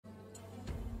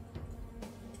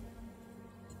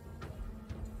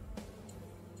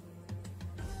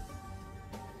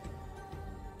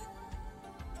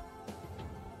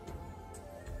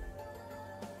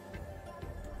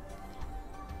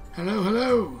Hello,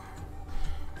 hello.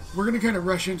 We're going to kind of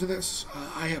rush into this.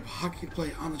 I have hockey to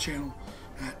play on the channel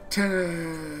at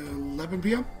 11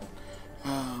 p.m.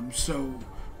 So we're going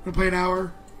to play an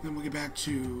hour, then we'll get back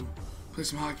to play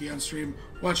some hockey on stream,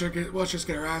 watch us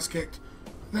get our ass kicked,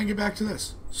 then get back to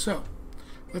this. So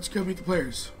let's go meet the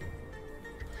players.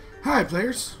 Hi,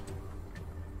 players.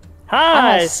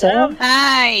 Hi, Sam.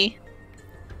 Hi.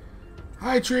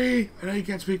 Hi, Tree. I know you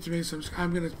can't speak to me, so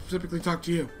I'm going to typically talk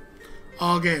to you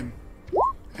all game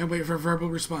and wait for verbal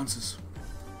responses.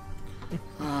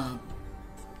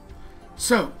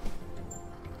 So,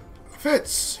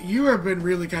 Fitz, you have been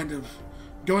really kind of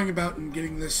going about and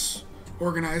getting this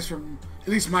organized from at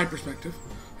least my perspective.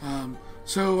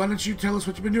 So why don't you tell us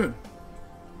what you've been doing?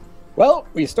 Well,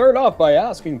 we started off by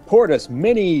asking Portis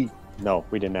many... No,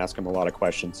 we didn't ask him a lot of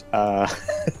questions.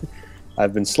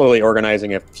 I've been slowly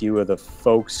organizing a few of the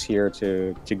folks here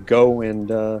to go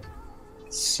and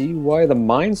see why the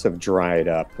mines have dried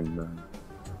up and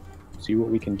see what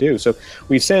we can do. So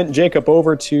we've sent Jacob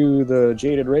over to the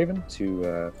Jaded Raven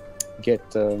to get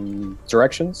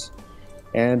directions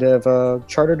and have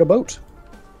chartered a boat,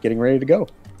 getting ready to go.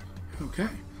 Okay.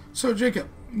 So, Jacob,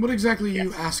 what exactly are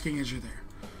you asking as you're there?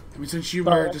 I mean, since you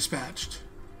were dispatched.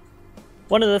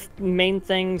 One of the main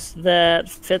things that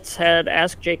Fitz had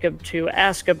asked Jacob to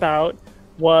ask about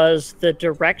was the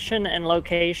direction and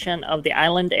location of the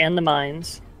island and the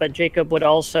mines, but Jacob would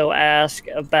also ask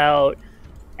about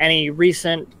any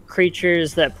recent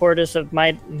creatures that Portis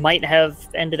might have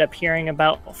ended up hearing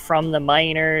about from the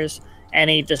miners,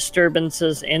 any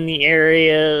disturbances in the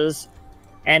areas,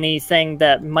 anything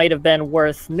that might have been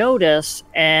worth notice,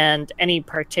 and any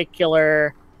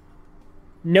particular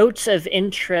notes of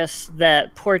interest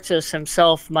that Portis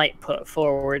himself might put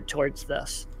forward towards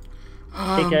this.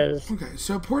 Okay,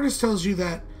 so Portis tells you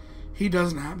that he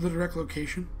doesn't have the direct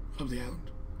location of the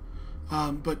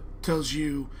island, but tells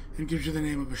you and gives you the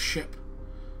name of a ship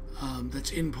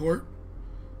that's in port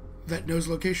that knows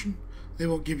location. They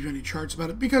won't give you any charts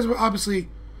about it because, obviously,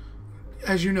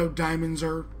 as you know, diamonds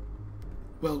are,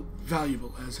 well,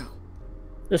 valuable as hell.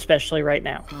 Especially right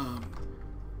now.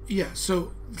 Yeah,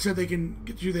 so they can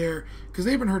get you there because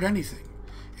they haven't heard anything.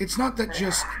 It's not that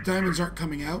just diamonds aren't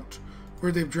coming out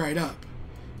or they've dried up.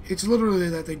 It's literally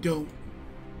that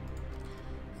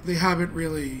they haven't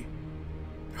really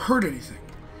heard anything.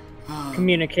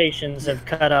 Communications have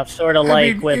cut off, sort of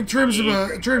like with in terms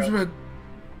of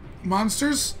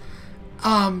monsters.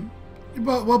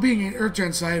 While being an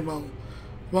Earth-Gen side,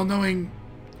 while knowing,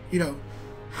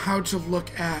 how to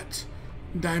look at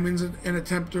diamonds and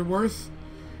attempt their worth.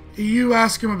 You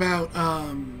ask him about,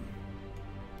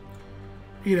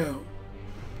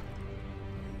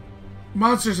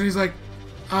 monsters, and he's like,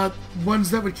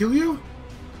 ones that would kill you?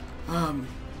 And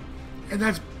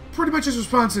that's pretty much his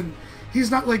response, and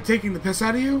he's not, taking the piss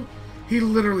out of you. He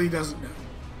literally doesn't know.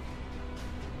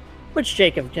 Which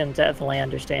Jacob can definitely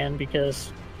understand,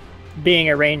 because being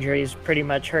a ranger, he's pretty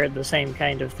much heard the same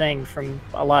kind of thing from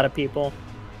a lot of people.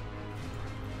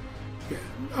 Yeah,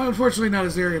 unfortunately not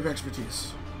his area of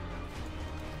expertise.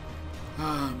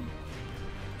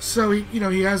 So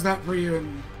he has that for you.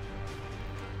 And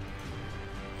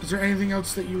is there anything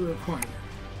else that you require?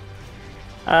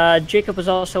 Jacob was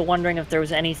also wondering if there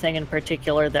was anything in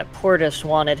particular that Portis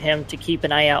wanted him to keep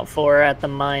an eye out for at the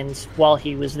mines while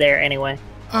he was there anyway.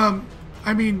 I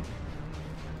mean,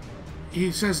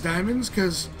 he says diamonds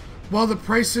because while the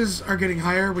prices are getting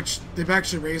higher, which they've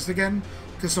actually raised again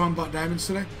because someone bought diamonds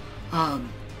today,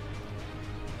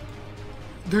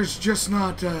 there's just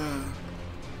not,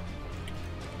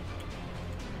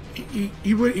 he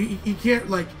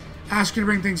can't, ask you to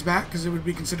bring things back because it would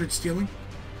be considered stealing.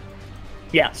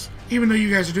 Yes. Even though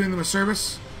you guys are doing them a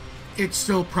service, it's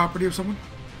still property of someone.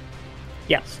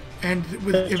 Yes. And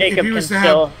if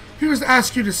he was to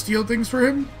ask you to steal things for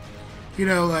him, he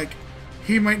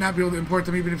might not be able to import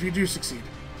them even if you do succeed.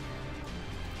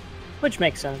 Which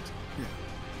makes sense. Yeah.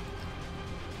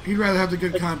 He'd rather have the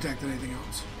good contact than anything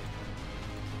else.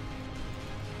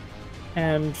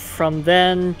 And from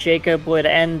then, Jacob would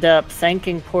end up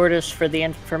thanking Portis for the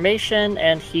information,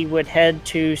 and he would head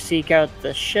to seek out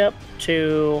the ship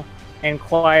to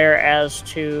inquire as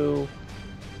to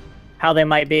how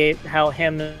him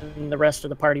and the rest of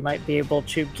the party might be able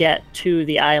to get to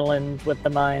the island with the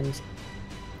mines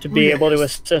to be able to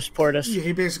assist Portis. Yeah,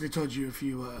 he basically told you if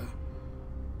you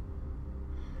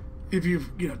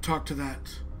talk to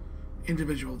that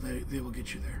individual, they will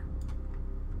get you there.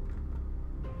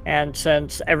 And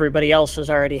since everybody else is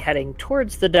already heading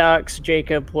towards the docks,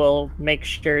 Jacob will make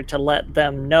sure to let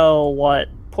them know what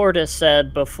Portis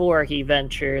said before he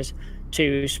ventures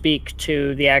to speak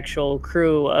to the actual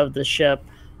crew of the ship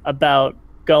about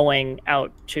going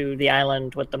out to the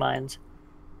island with the mines.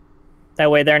 That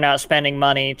way they're not spending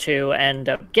money to end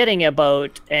up getting a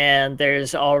boat, and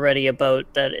there's already a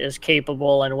boat that is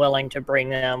capable and willing to bring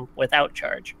them without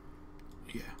charge.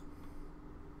 Yeah.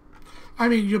 I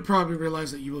mean, you'll probably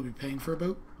realize that you will be paying for a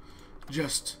boat.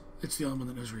 Just, it's the only one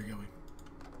that knows where you're going.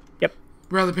 Yep.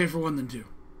 Rather pay for one than two.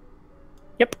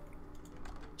 Yep.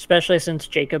 Especially since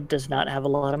Jacob does not have a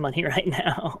lot of money right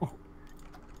now.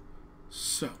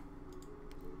 So,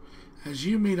 as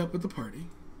you meet up with the party,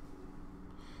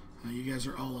 you guys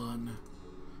are all on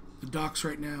the docks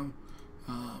right now.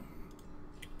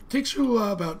 Takes you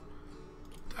about,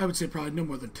 I would say probably no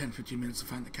more than 10-15 minutes to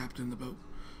find the captain of the boat.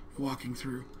 Walking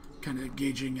through, kind of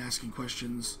engaging, asking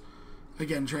questions.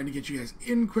 Again, trying to get you guys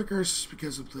in quicker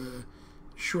because of the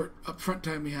short upfront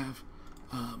time we have.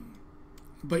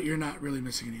 But you're not really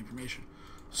missing any information.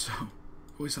 So,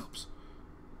 always helps.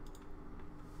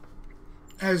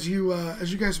 As you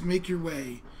guys make your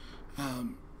way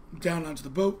down onto the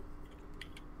boat,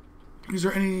 is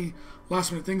there any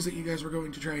last minute things that you guys were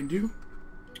going to try and do?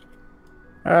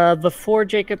 Before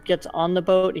Jacob gets on the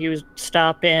boat, he was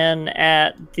stop in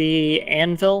at the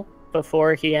anvil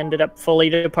before he ended up fully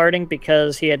departing,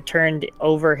 because he had turned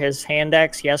over his hand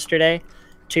axe yesterday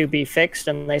to be fixed,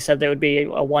 and they said there would be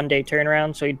a one-day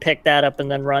turnaround, so he'd pick that up and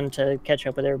then run to catch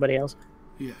up with everybody else.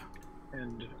 Yeah.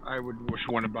 And I would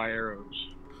want to buy arrows.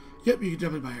 Yep, you can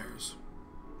definitely buy arrows.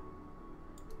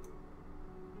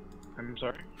 I'm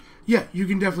sorry? Yeah, you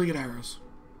can definitely get arrows.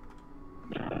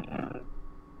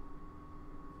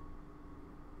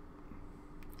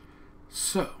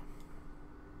 So,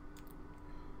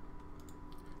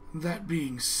 that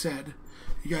being said,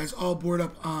 you guys all board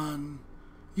up on...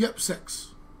 Yep,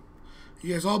 6.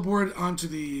 You guys all board onto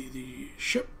the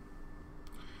ship,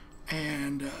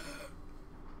 and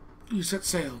you set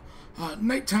sail.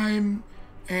 Nighttime,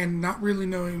 and not really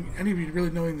knowing, any of you really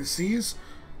knowing the seas,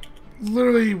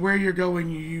 literally where you're going,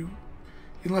 you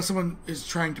unless someone is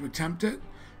trying to attempt it,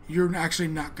 you're actually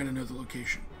not going to know the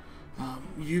location.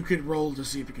 You could roll to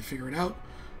see if you can figure it out,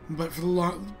 but for the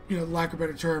lack of a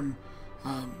better term,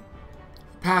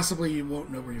 passively you won't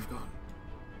know where you've gone.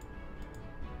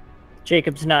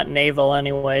 Jacob's not naval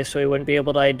anyway, so he wouldn't be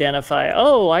able to identify,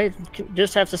 oh, I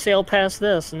just have to sail past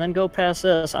this and then go past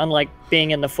this, unlike being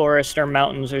in the forest or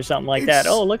mountains or something like that.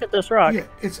 Oh, look at this rock. Yeah,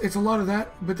 it's a lot of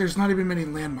that, but there's not even many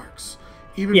landmarks.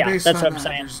 Even yeah, based that's on what I'm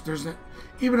that, saying. There's not,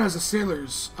 even as a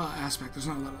sailor's aspect, there's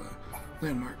not a lot of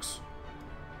landmarks.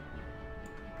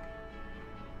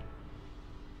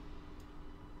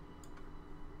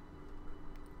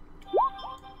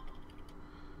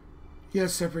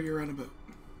 Yes, separate you're on a boat.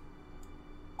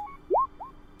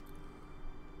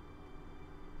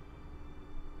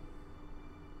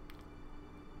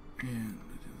 And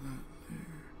I did that there.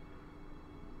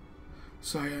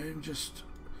 Sorry, I am just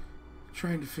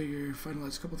trying to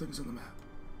finalize a couple things on the map.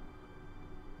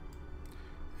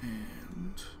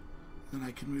 And then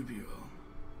I can move you all.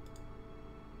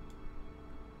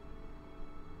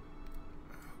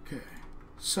 Okay,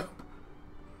 so.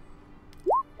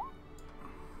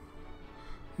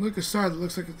 Look, a star that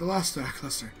looks like the last star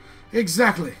cluster.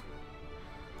 Exactly.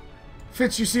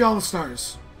 Fitz, you see all the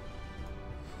stars.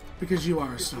 Because you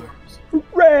are a star.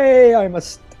 Hooray! I'm a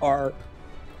star.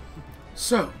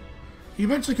 So, you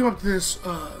eventually come up to this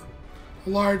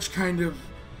large kind of...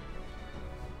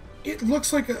 It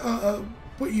looks like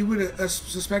what you would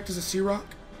suspect is a sea rock.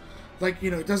 Like,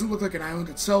 it doesn't look like an island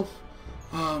itself.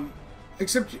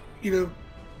 Except,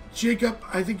 Jacob,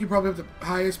 I think you probably have the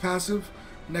highest passive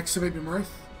next to maybe Mirth.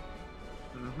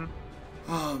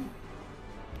 Mm-hmm.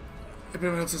 If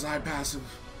anyone else has high passive,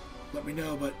 let me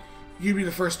know, but you'd be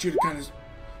the first two to kind of...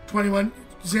 21.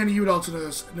 Xandy, you would also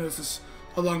notice this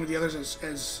along with the others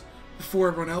as before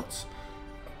everyone else.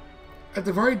 At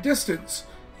the very distance,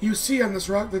 you see on this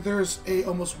rock that there's a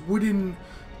almost wooden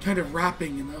kind of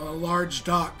wrapping in a large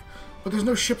dock, but there's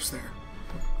no ships there.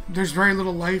 There's very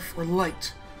little life or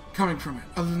light coming from it,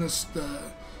 other than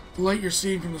the light you're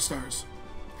seeing from the stars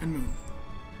and moon.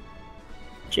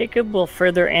 Jacob will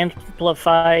further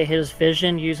amplify his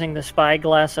vision using the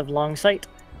spyglass of Longsight.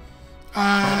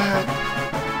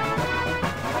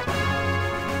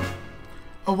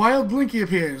 A wild Blinky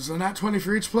appears, a nat 20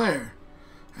 for each player,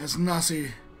 as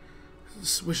Nasi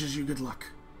wishes you good luck.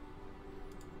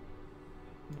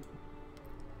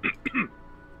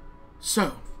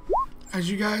 So, as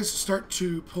you guys start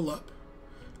to pull up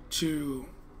to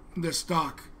this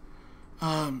dock,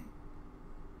 the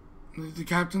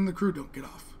captain and the crew don't get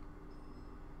off.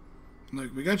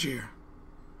 Like, we got you here.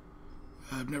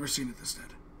 I've never seen it this dead.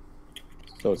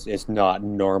 So it's not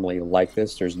normally like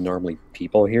this. There's normally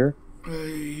people here.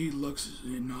 He looks,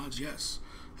 he nods, yes.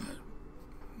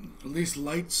 At least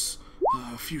lights,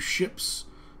 a few ships.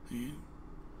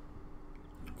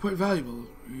 Quite valuable.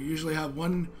 You usually have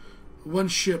one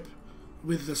ship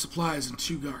with the supplies and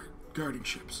two guarding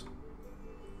ships.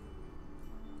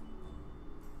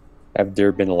 Have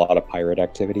there been a lot of pirate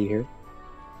activity here?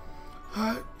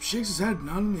 Shakes his head,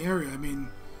 not in the area. I mean,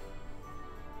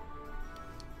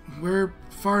 we're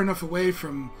far enough away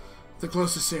from the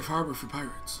closest safe harbor for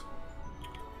pirates,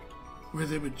 where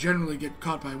they would generally get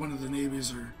caught by one of the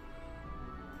navies or...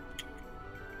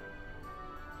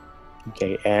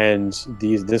 Okay, and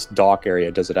this dock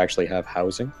area, does it actually have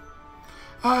housing?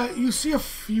 You see a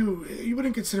few. You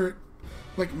wouldn't consider it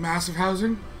like massive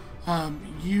housing. But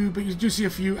you do see a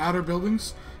few outer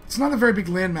buildings. It's not a very big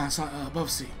landmass above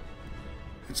sea.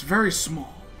 It's very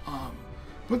small.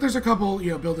 But there's a couple,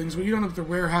 buildings, but you don't know if they're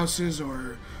warehouses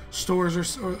or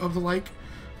stores or of the like.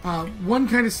 One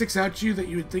kind of sticks out to you that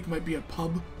you would think might be a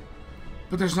pub,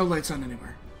 but there's no lights on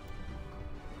anywhere.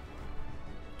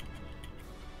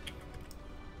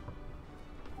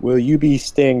 Will you be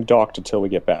staying docked until we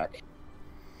get back?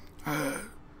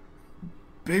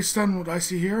 Based on what I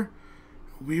see here,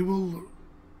 we will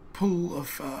pull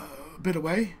a bit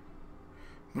away,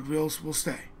 but we'll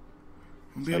stay.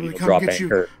 We'll be able to come get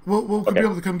you. We'll be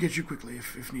able to come get you quickly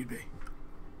if need be.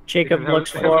 Jacob looks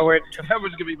forward. That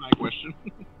was gonna be my question.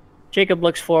 Jacob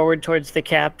looks forward towards the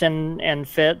captain and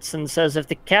Fitz and says, if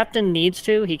the captain needs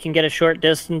to, he can get a short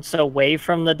distance away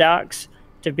from the docks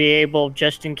to be able,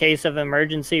 just in case of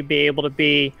emergency, be able to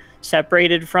be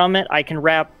separated from it. I can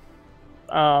wrap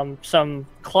some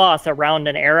cloth around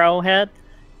an arrowhead,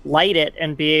 light it,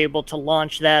 and be able to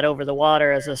launch that over the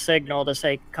water as a signal to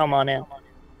say, come on in.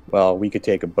 Well, we could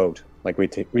take a boat. Like we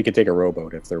could take a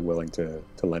rowboat if they're willing to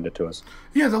lend it to us.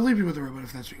 Yeah, they'll leave you with a rowboat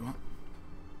if that's what you want.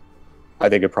 I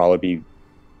think it'd probably be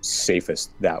safest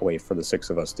that way for the six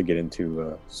of us to get into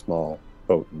a small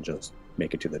boat and just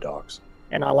make it to the docks.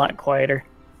 And a lot quieter.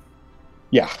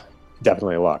 Yeah,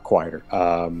 definitely a lot quieter.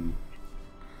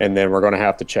 And then we're going to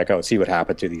have to see what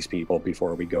happened to these people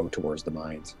before we go towards the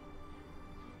mines.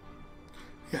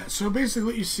 Yeah, so basically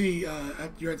what you see,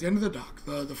 you're at the end of the dock,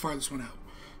 the farthest one out.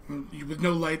 With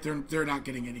no light, they're not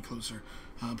getting any closer,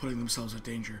 putting themselves at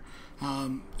danger.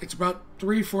 It's about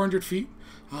 300-400 feet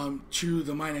to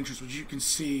the mine entrance, which you can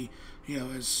see,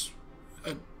 as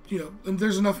and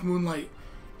there's enough moonlight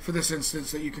for this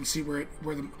instance that you can see where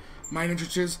the mine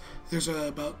entrance is. There's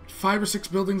about 5 or 6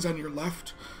 buildings on your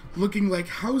left, looking like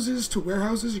houses to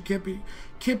warehouses. You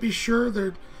can't be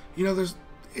sure.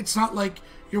 It's not like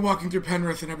you're walking through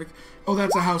Penrith and everything. Oh,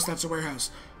 that's a house. That's a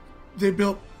warehouse. They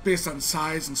built based on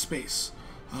size and space.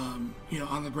 On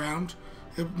the ground,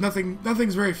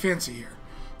 nothing's very fancy here.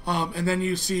 And then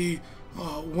you see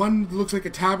one that looks like a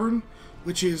tavern,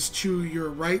 which is to your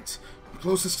right,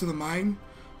 closest to the mine.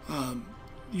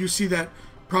 You see that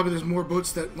probably there's more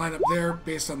boats that line up there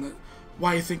based on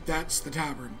why you think that's the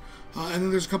tavern. And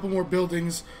then there's a couple more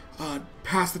buildings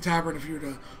past the tavern if you were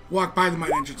to walk by the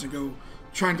mine entrance and go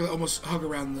trying to almost hug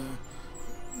around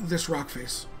this rock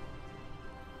face.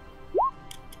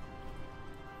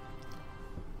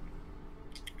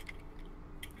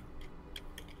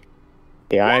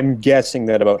 Yeah, I'm guessing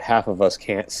that about half of us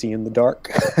can't see in the dark.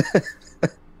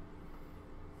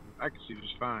 I can see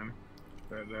just fine,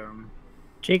 but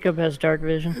Jacob has dark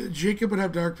vision. Jacob would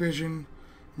have dark vision.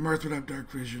 Mirth would have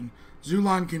dark vision.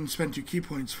 Zulon can spend 2 key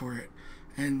points for it,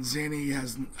 and Zanny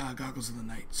has goggles of the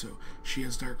night, so she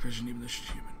has dark vision even though she's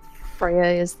human.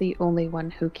 Freya is the only one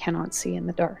who cannot see in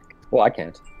the dark. Well, I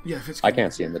can't. Yeah, I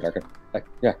can't see in the dark.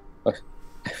 Yeah.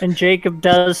 And Jacob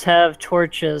does have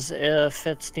torches if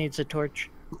Fitz needs a torch.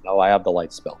 No, I have the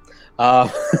light spell.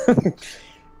 I'll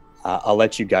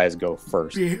let you guys go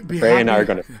first. Freya and I are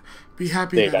going to be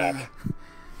happy stay that back.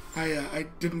 I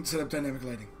didn't set up dynamic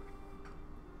lighting.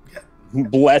 Yeah.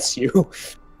 Bless you.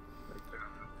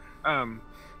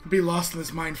 Be lost in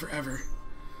this mine forever.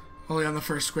 Only on the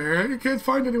first square. I can't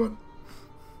find anyone.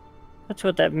 That's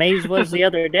what that maze was the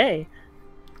other day.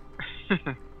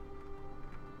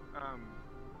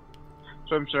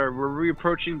 So I'm sorry, were we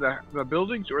approaching the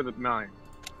buildings or the mine?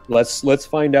 Let's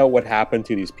find out what happened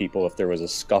to these people. If there was a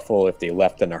scuffle, if they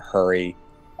left in a hurry,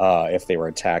 if they were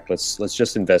attacked. Let's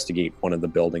just investigate one of the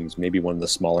buildings, maybe one of the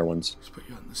smaller ones. Let's put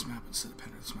you on this map instead of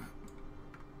Penrith's map.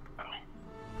 Oh,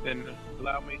 then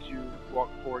allow me to walk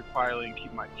forward quietly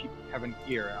and have an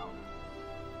ear out.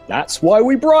 That's why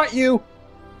we brought you.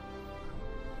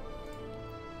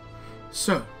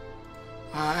 So,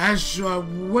 what's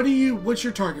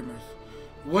your target, Mirth?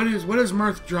 What is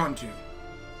Mirth drawn to?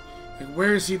 Like,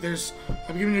 where is he? I've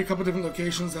given you a couple different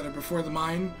locations that are before the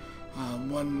mine.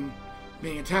 One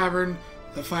being a tavern.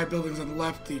 The 5 buildings on the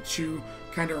left, the 2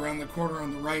 kind of around the corner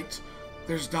on the right.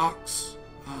 There's docks.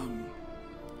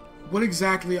 What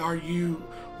exactly are you...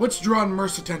 What's drawn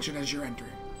Murph's attention as you're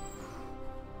entering?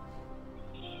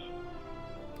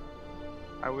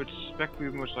 I would suspect we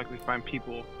would most likely find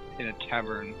people in a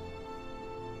tavern.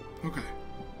 Okay.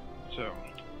 So,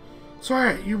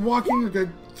 alright, you're walking a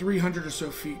good 300 or so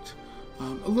feet. A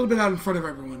little bit out in front of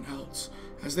everyone else.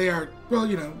 As they are, well,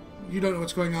 you don't know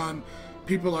what's going on.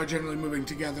 People are generally moving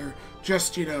together.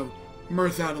 Just,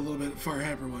 Murph out a little bit far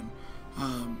ahead of everyone.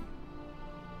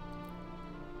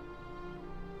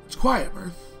 It's quiet,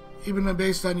 Murph. Even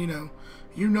based on, you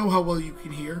know how well you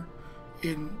can hear.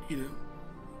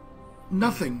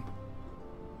 Nothing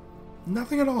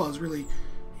at all is really,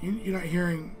 you're not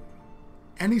hearing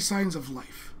any signs of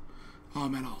life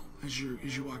at all as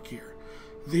you walk here.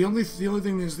 The only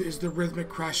thing is the rhythmic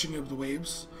crashing of the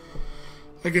waves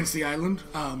against the island.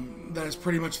 That is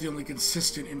pretty much the only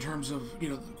consistent in terms of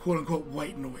quote unquote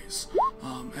white noise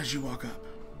as you walk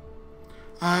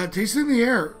up. Tasting the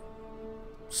air,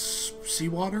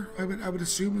 seawater I would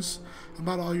assume is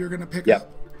about all you're gonna pick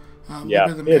up.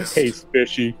 It tastes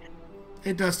fishy.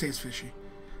 It does taste fishy,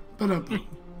 but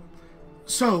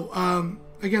so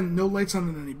again, no lights on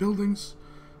in any buildings.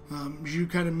 You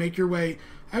kind of make your way.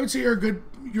 I would say you're a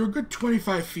good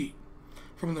 25 feet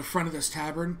from the front of this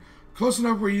tavern, close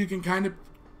enough where you can kind of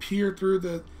peer through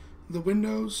the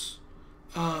windows.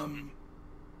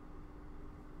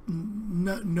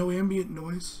 No ambient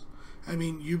noise. I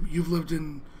mean, you've lived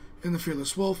in the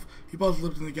Fearless Wolf. You both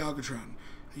lived in the Galgatron.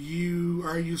 You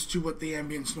are used to what the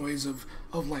ambience noise of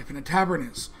life in a tavern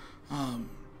is.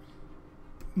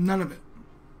 None of it.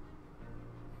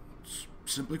 It's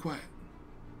simply quiet.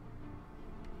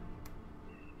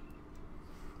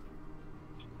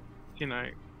 Can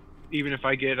I, even if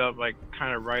I get up,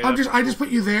 kind of right I up... just put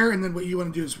you there, and then what you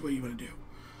want to do is what you want to do.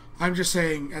 I'm just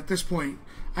saying, at this point,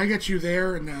 I get you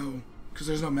there, and now, because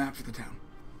there's no map for the town.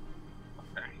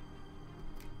 Okay.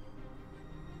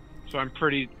 So I'm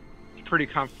pretty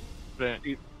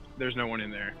confident there's no one in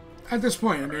there. At this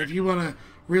point, I mean, if you want to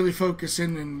really focus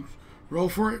in and roll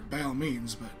for it, by all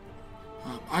means, but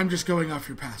I'm just going off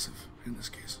your passive in this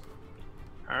case.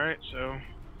 Alright, so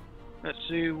let's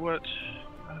see what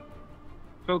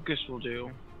focus will do.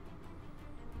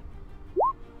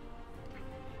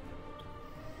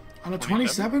 On a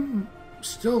 27,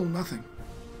 still nothing.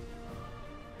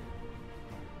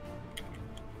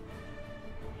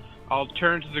 I'll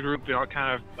turn to the group and I'll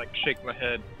kind of shake my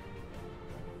head.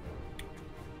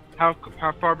 How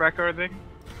far back are they?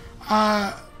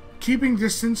 Keeping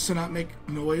distance to not make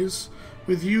noise.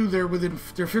 With you, they're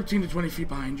 15 to 20 feet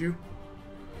behind you.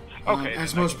 Okay.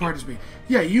 As most parties be.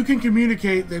 Yeah, you can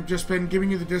communicate. They've just been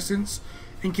giving you the distance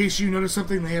in case you notice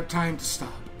something. They have time to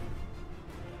stop.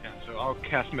 Yeah, so I'll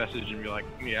cast message and be like,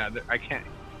 yeah, I can't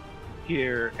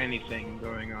hear anything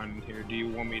going on in here. Do you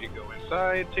want me to go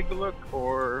inside, take a look,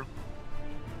 or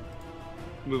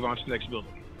move on to the next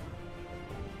building?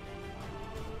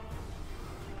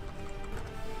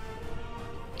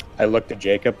 I looked at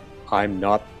Jacob. I'm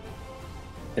not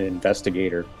an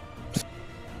investigator.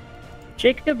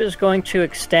 Jacob is going to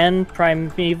extend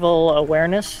primeval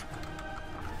awareness.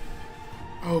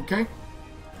 Okay.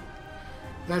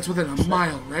 That's within a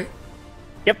mile, right?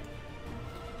 Yep.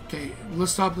 Okay,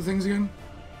 let's stop the things again.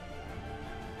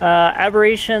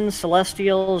 Aberrations,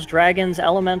 celestials, dragons,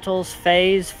 elementals,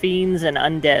 fays, fiends, and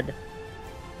undead.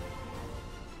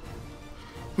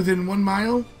 Within 1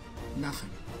 mile, nothing.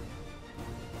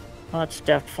 Well, that's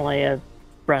definitely a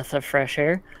breath of fresh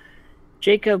air.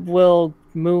 Jacob will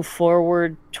move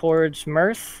forward towards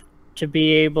Mirth to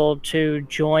be able to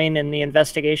join in the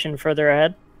investigation further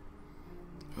ahead.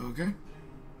 Okay.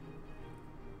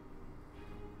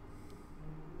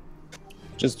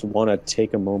 Just want to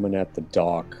take a moment at the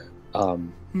dock.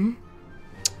 I'm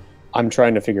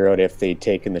trying to figure out if they'd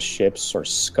taken the ships or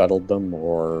scuttled them,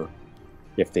 or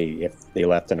if they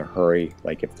left in a hurry,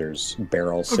 like if there's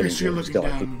barrels Okay, sitting so you're here looking still.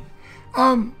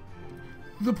 down.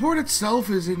 The port itself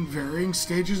is in varying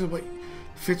stages of what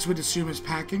Fitz would assume is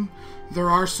packing. There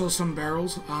are still some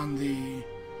barrels on the,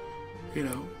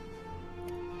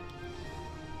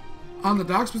 on the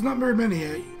docks, but not very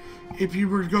many. If you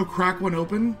were to go crack one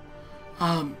open,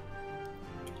 are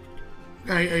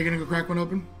you gonna go crack one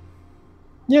open?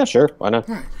 Yeah, sure. Why not?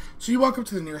 All right. So you walk up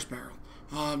to the nearest barrel.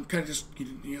 Kind of just,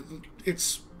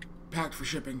 it's packed for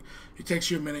shipping. It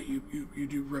takes you a minute. You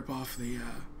do rip off the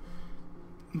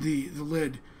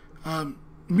lid.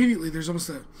 Immediately, there's almost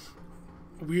a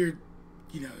weird,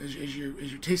 as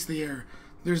you taste the air,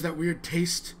 there's that weird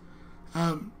taste.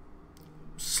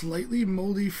 Slightly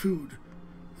moldy food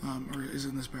or is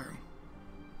in this barrel.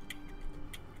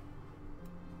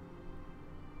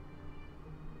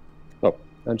 Oh,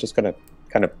 I'm just gonna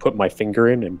kind of put my finger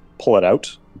in and pull it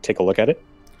out and take a look at it.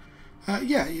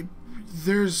 Yeah,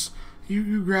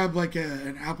 you grab like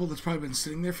an apple that's probably been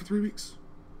sitting there for 3 weeks.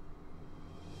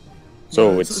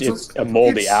 So it's a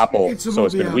moldy apple, so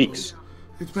it's been apple. weeks.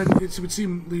 It would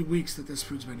seem weeks that this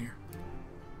food's been here.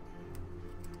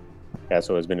 Yeah,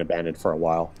 so it's been abandoned for a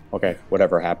while. Okay,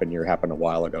 whatever happened here happened a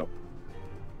while ago.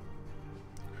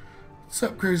 What's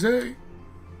up, crazy?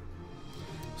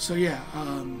 So yeah,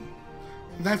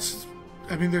 there's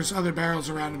other barrels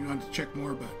around if you want to check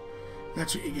more, but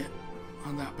that's what you get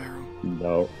on that barrel.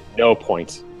 No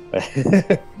point.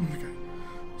 Okay.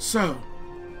 So,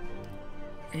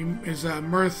 is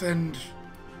Mirth and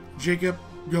Jacob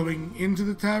going into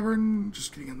the tavern?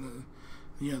 Just getting on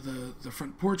the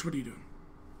front porch. What are you doing?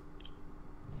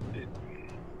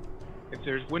 If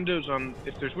there's windows on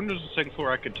the second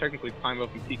floor, I could technically climb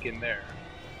up and peek in there.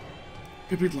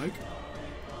 If you'd like.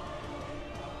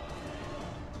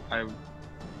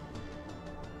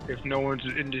 If no one's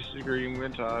in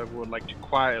disagreement, I would like to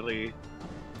quietly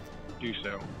do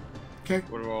so. Okay.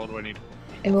 What all do I need?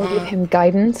 It will give him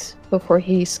guidance before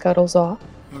he scuttles off.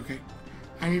 Okay.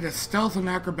 I need a stealth and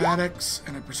acrobatics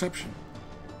and a perception.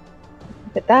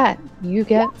 But that, you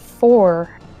get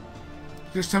 4.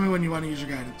 Just tell me when you want to use your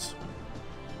guidance.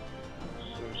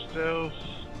 So stealth.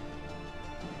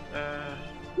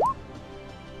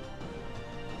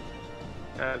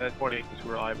 That 20 is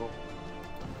reliable.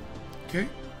 Okay.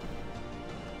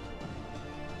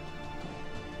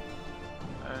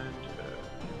 And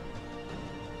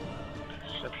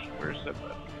perception. Where's that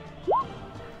button?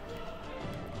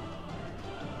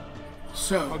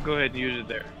 So I'll go ahead and use it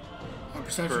there.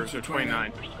 Perception. For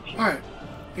 29 perception. All right.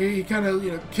 He kind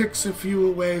of kicks a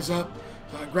few ways up,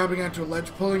 grabbing onto a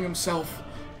ledge, pulling himself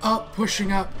up,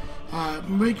 pushing up,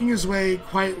 making his way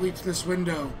quietly to this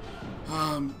window.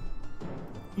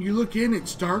 You look in;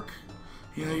 it's dark.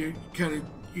 You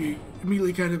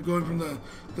immediately kind of going from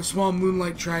the small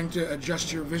moonlight, trying to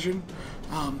adjust your vision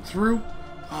through.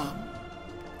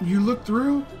 You look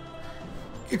through;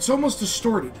 it's almost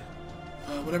distorted.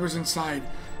 Whatever's inside,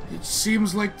 it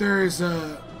seems like there is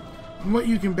from what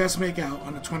you can best make out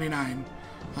on a 29.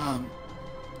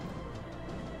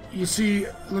 You see,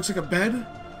 it looks like a bed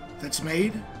that's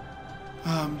made.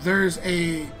 There's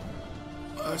a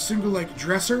single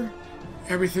dresser.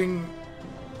 Everything,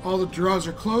 all the drawers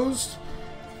are closed.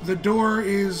 The door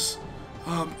is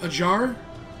ajar.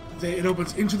 It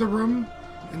opens into the room,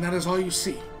 and that is all you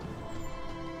see.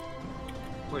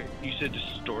 Wait, you said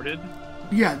distorted?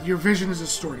 Yeah, your vision is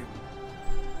distorted.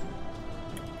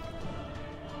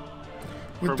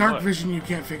 With For dark what? vision, you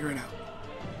can't figure it out.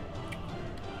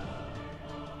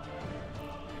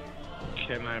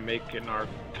 Can I make an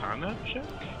Arcana check?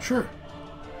 Sure.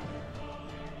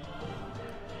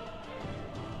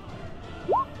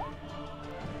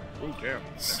 Oh, damn.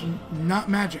 It's not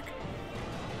magic.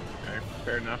 Okay,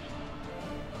 fair enough.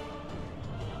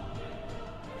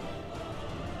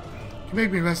 You can make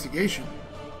an investigation.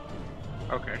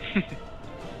 Okay.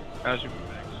 That should be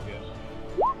max, yes.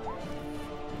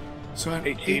 So an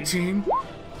 18. 18.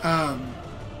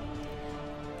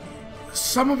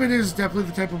 Some of it is definitely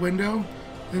the type of window,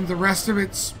 and the rest of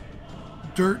it's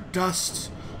dirt,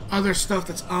 dust, other stuff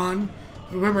that's on.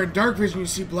 Remember, in dark vision, you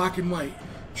see black and white.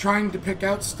 Trying to pick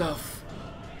out stuff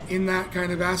in that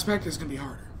kind of aspect is going to be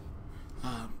harder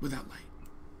without light.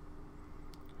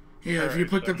 Yeah, if you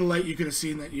picked up the light, you could have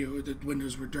seen that the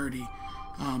windows were dirty,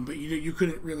 but you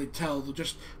couldn't really tell.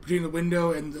 Just between the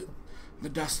window and the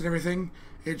dust and everything,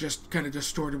 it just kind of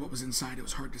distorted what was inside. It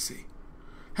was hard to see.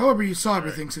 However, you saw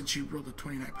everything since you rolled a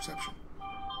 29 perception.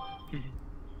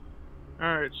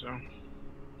 Alright, so...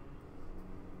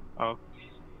 Oh.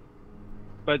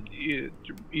 But you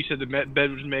said the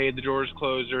bed was made, the door was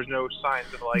closed, there's no signs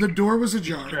of, The door was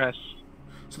ajar. stress.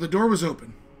 So the door was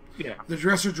open. Yeah. The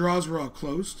dresser drawers were all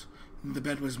closed, and the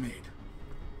bed was made.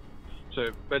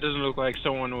 So, but it doesn't look like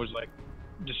someone was,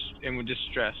 in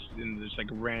distress and just,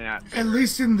 ran out. At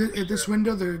least in this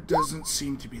window, there doesn't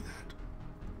seem to be that.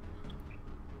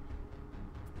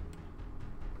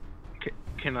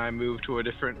 Can I move to a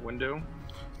different window?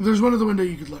 There's one other window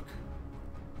you could look.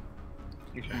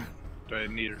 Okay. Do I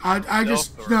need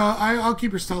I'll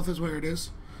keep your stealth as where it is.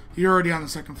 You're already on the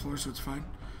second floor, so it's fine.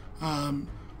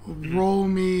 Roll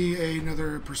me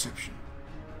another perception.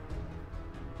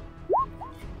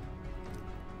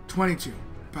 22,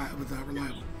 with that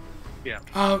reliable. Yeah.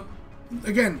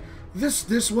 Again,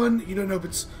 this one, you don't know if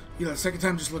it's the second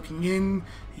time just looking in,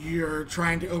 you're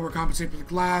trying to overcompensate with the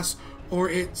glass, or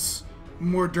it's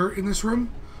more dirt in this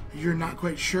room. you're not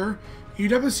quite sure. You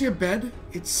definitely see a bed.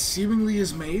 It seemingly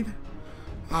is made.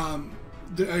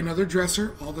 Another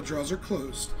dresser. All the drawers are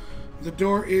closed. The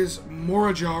door is more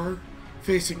ajar,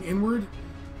 facing inward,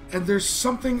 and there's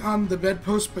something on the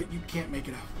bedpost, but you can't make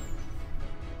it out.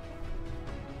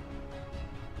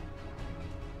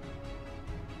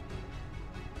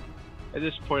 At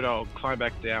this point, I'll climb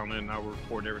back down and I'll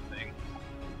report everything.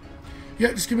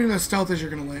 Yeah, just give me the stealth as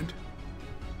you're going to land.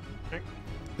 Okay.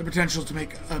 The potential to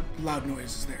make a loud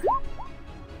noise is there.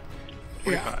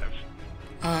 45.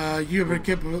 Yeah. You have a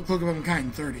cloak of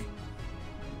unkind, 30.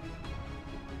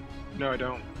 No, I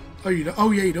don't. Oh, you don't?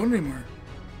 Oh, yeah, you don't anymore.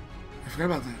 I forgot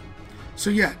about that. So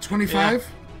yeah, 25.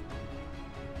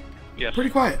 Yeah. Yes. Pretty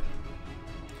quiet.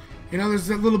 You know, there's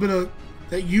that little bit of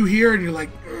that you hear, and you're like,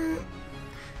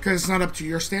 because it's not up to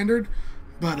your standard,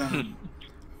 but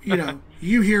you know,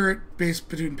 you hear it based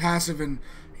between passive and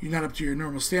you're not up to your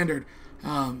normal standard.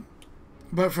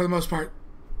 But for the most part,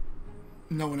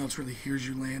 no one else really hears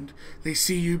you land. They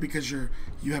see you because you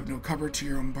have no cover to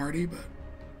your own party, but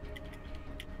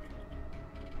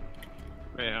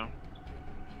yeah.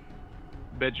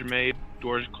 Beds are made.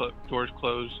 Doors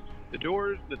closed. The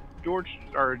doors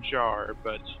are ajar,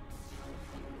 but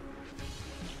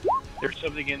there's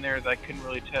something in there that I couldn't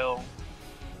really tell.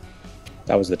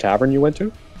 That was the tavern you went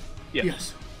to?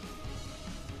 yes.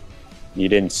 You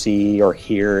didn't see or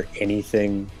hear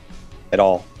anything at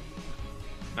all?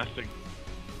 Nothing.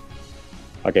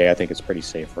 Okay, I think it's pretty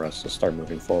safe for us to start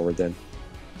moving forward then.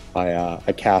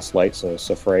 I cast light so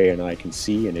Safrey and I can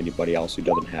see, and anybody else who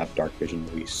doesn't have dark vision,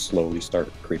 we slowly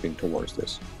start creeping towards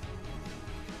this.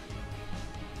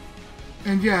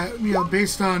 And yeah, you know,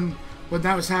 based on what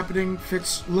that was happening,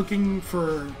 Fitz looking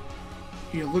for,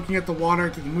 you know, looking at the water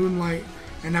through the moonlight,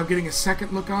 and now getting a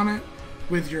second look on it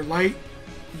with your light,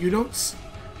 you don't.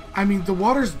 I mean, the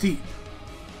water's deep,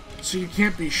 so you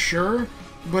can't be sure,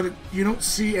 but you don't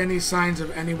see any signs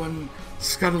of anyone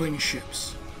scuttling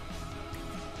ships.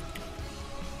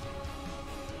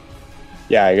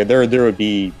 Yeah, there would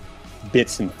be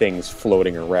bits and things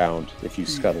floating around if you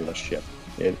scuttle a ship,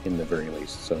 in the very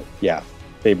least. So, yeah,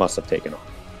 they must have taken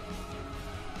off.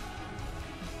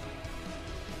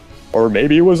 Or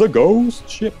maybe it was a ghost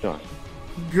ship. No.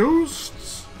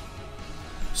 Ghosts.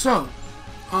 So,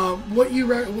 what you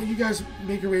guys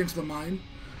make your way into the mine,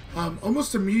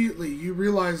 almost immediately you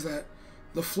realize that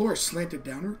the floor is slanted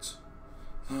downwards.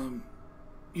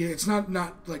 Yeah, it's not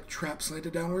like trap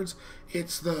slanted downwards.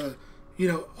 It's the, you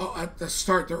know, at the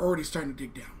start they're already starting to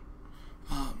dig down.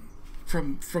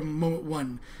 From moment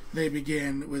one, they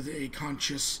began with a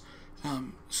conscious,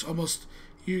 almost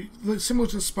similar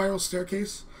to the spiral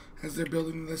staircase as they're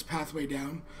building this pathway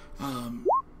down.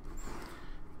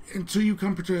 Until you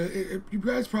come to, you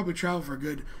guys probably travel for a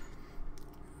good,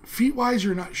 feet wise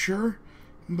you're not sure,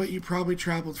 but you probably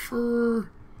traveled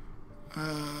for,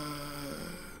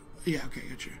 yeah, okay,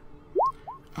 got you.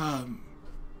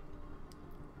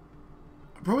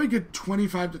 Probably a good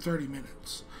 25 to 30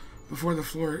 minutes before the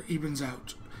floor evens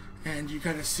out, and you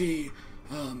kind of see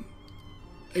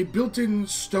a built-in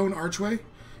stone archway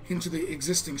into the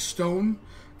existing stone,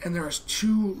 and there are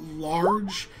two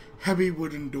large, heavy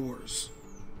wooden doors.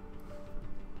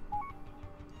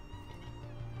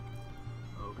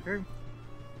 Okay.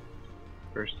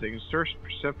 First things first,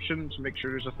 perception to make sure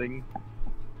there's nothing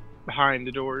behind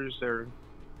the doors or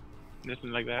nothing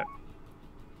like that.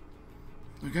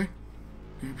 Okay.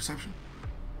 Give me perception.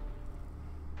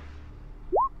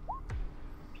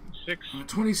 6.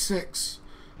 26.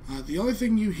 The only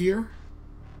thing you hear,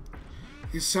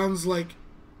 it sounds like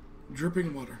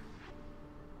dripping water.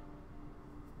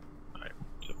 Alright,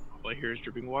 so all I hear is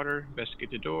dripping water.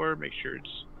 Investigate the door, make sure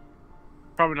it's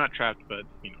probably not trapped, but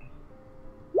you know.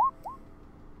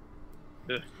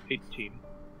 18.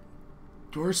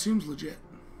 Door seems legit.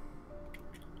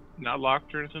 Not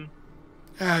locked or anything?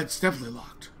 It's definitely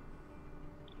locked.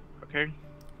 Okay.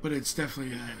 But it's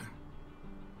definitely,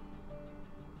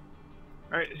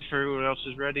 Alright, if everyone else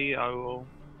is ready, I will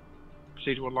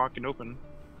proceed to unlock and open.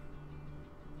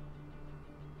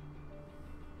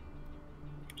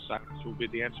 Silence will be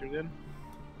the answer then.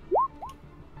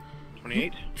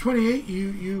 28. 28,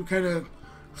 you kind of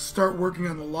start working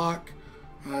on the lock.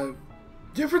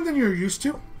 Different than you're used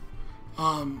to,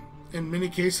 in many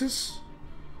cases.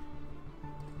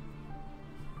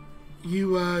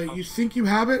 You think you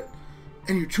have it,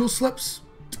 and your tool slips,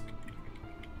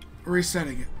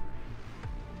 resetting it.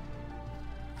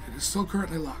 It is still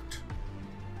currently locked.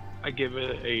 I give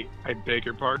it I beg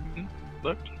your pardon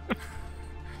look.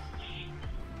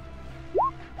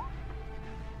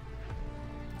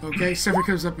 Okay, Sever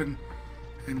comes up and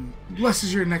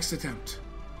blesses your next attempt.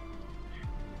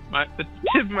 The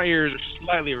tip of my ears are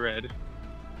slightly red.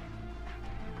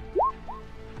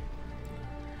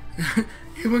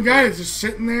 Even guy is just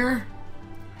sitting there.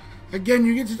 Again,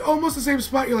 you get to almost the same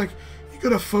spot. You're like, you go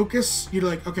to focus. You're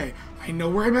like, okay, I know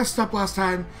where I messed up last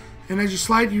time. And as you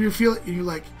slide, you feel it, and you're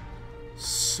like,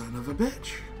 son of a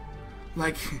bitch.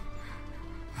 Like,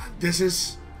 this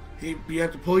is, you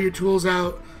have to pull your tools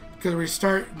out, because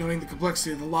restart, knowing the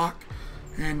complexity of the lock.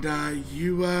 And did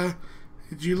you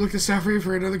look to Safri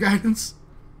for another guidance?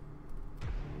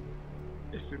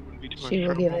 If it wouldn't be too much She will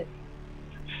trouble. give it.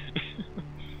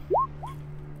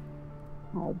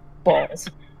 Oh, balls.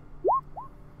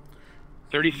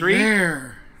 33?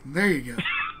 There you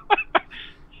go.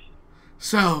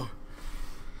 So,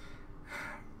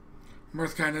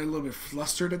 Mirth kind of a little bit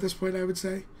flustered at this point, I would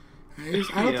say. I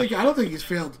don't think he's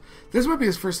failed. This might be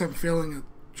his first time failing a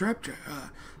trap check,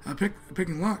 a pick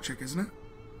and lock check, isn't it?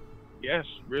 Yes,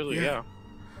 really, yeah.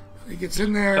 He gets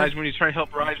in there. Besides when he's trying to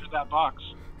help Rise with that box.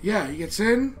 Yeah, he gets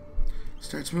in,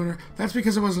 starts moving. That's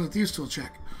because it wasn't a thieves' tool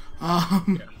check.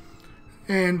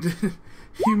 And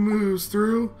he moves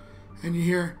through, and you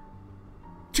hear,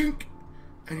 chink,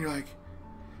 and you're like,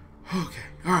 okay,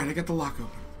 all right, I got the lock open.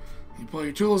 You pull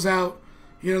your tools out.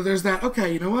 You know, there's that,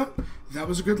 okay, you know what? That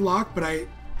was a good lock, but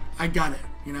I got it,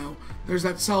 you know? There's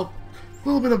that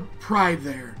little bit of pride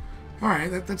there. All right,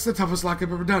 that's the toughest lock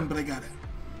I've ever done, but I got it,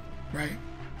 right?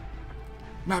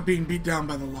 Not being beat down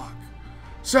by the lock.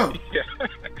 So, Yeah.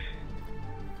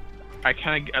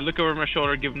 I look over my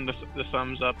shoulder, give him the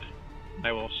thumbs up, and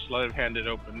I will sleight of hand it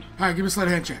open. all right, give me a sleight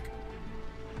of hand check.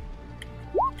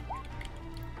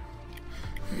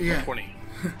 Yeah. 20.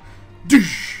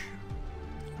 Doosh.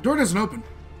 Door doesn't open.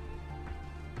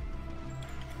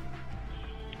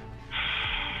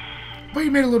 But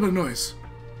you made a little bit of noise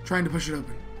trying to push it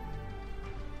open.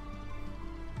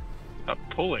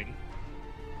 Pulling.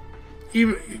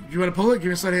 You want to pull it? Give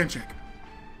me a sleight of hand check.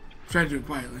 Try to do it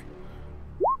quietly.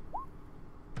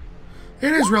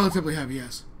 It is relatively heavy,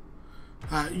 yes.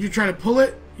 You try to pull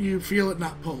it, you feel it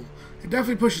not pull. It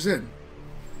definitely pushes in.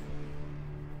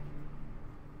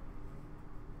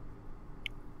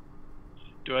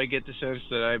 Do I get the sense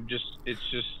that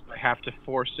I have to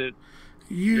force it?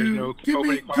 You There's no give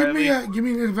me quietly? give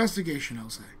me an investigation. I'll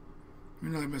say. Give me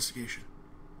another investigation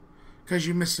because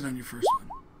you missed it on your first one.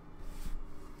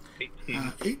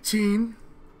 18. 18.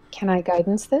 Can I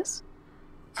guidance this?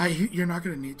 You're not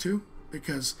going to need to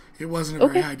because it wasn't a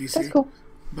very Okay, high DC. that's cool.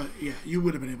 But yeah, you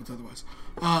would have been able to otherwise.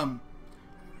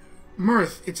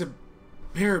 Mirth, it's a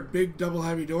pair of big double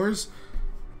heavy doors,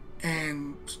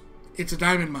 and it's a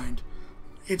diamond mine.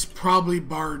 It's probably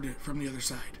barred from the other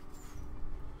side.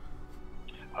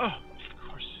 Oh, of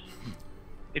course.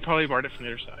 They probably barred it from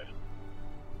the other side.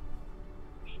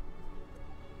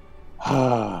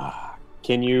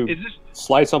 Can you Is this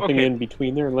slide something okay. in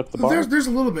between there and lift the bar? There's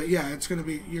a little bit, yeah. It's gonna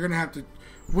be. You're gonna have to.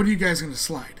 What are you guys gonna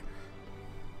slide?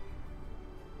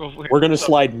 We're gonna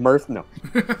slide Mirth. No.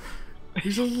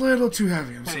 He's a little too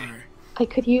heavy. I'm sorry. I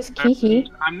could use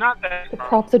Kiki I'm not that. to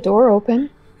prop the door open.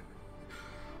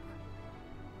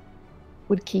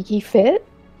 Would Kiki fit?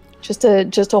 Just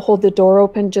to hold the door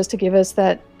open, just to give us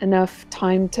that enough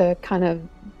time to kind of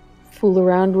fool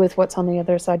around with what's on the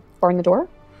other side, barring the door?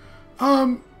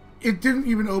 It didn't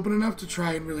even open enough to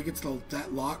try and really get to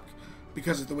that lock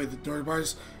because of the way the door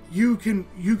bars. You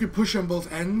could push on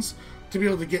both ends to be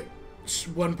able to get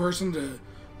one person to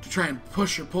try and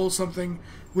push or pull something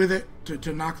with it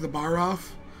to knock the bar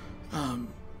off.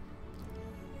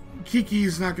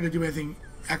 Kiki's not going to do anything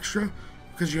extra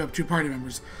because you have two party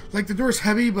members. Like, the door's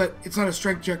heavy, but it's not a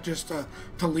strength check just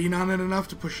to lean on it enough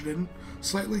to push it in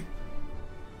slightly.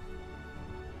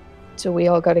 So we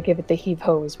all got to give it the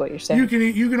heave-ho is what you're saying.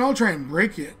 You can all try and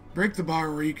break the bar,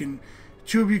 or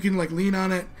two of you can like lean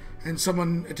on it and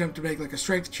someone attempt to make like a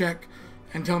strength check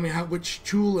and tell me which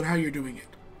tool and how you're doing it.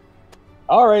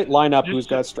 All right, line up. Who's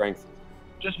got strength?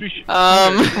 Just be sure.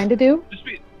 Kind of do. Just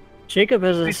be. Jacob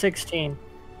has a 16.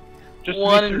 Just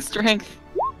One be in sure. strength.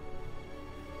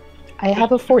 I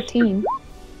have a 14.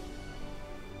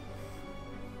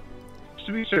 Just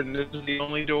to be certain, this is the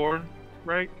only door,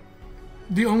 right?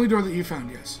 The only door that you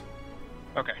found, yes.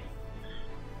 Okay.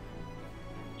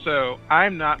 So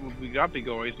I'm not. We got the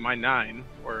goalies. My 9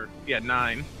 or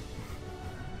 9.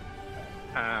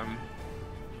 I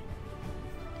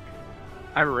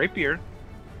have a rapier.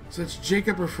 So it's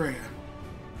Jacob or Freya.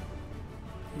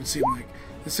 It would seem like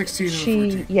the 16 and the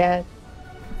 14. Yeah.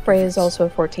 Freya's also a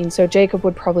 14, so Jacob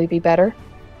would probably be better.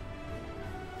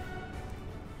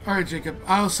 All right, Jacob.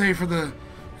 I'll say because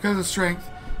of the strength,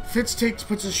 Fitz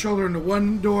puts his shoulder into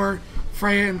one door,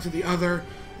 Freya into the other.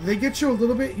 They get you a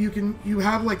little bit. You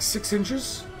have like 6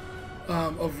 inches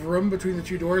of room between the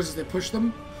two doors as they push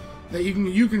them, that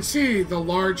you can see the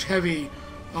large, heavy,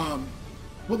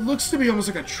 what looks to be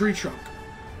almost like a tree trunk,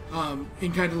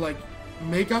 in kind of like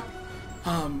makeup,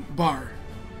 bar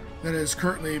that is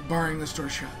currently barring this door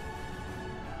shut.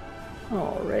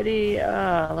 Alrighty,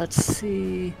 let's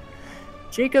see.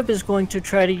 Jacob is going to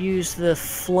try to use the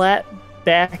flat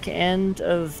back end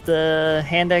of the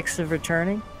hand axe of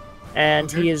returning, and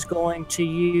Okay. he is going to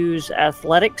use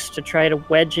athletics to try to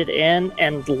wedge it in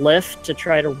and lift to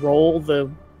try to roll the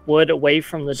wood away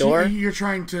from the So door. you're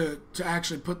trying to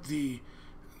actually put the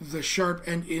sharp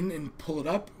end in and pull it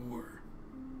up, or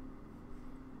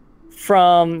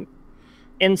From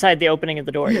inside the opening of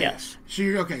the door, yeah. yes. So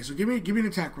you're okay. So give me an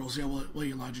attack roll. See while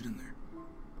you lodge it in there.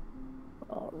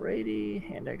 Alrighty,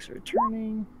 hand axe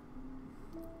returning.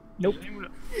 Nope.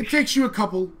 It takes you a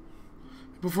couple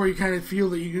before you kind of feel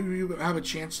that you have a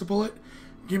chance to pull it.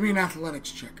 Give me an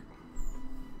athletics check.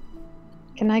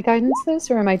 Can I guidance this,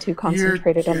 or am I too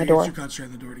concentrated on the door? You're too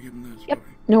concentrated on the door to get in those. Yep,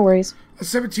 no worries. A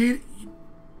 17,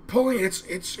 pulling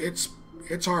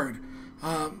it's hard.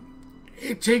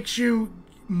 It takes you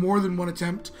more than one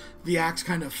attempt. The axe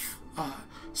kind of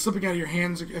slipping out of your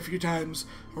hands a few times,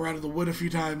 or out of the wood a few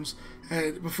times,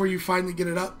 and before you finally get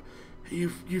it up, you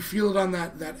feel it on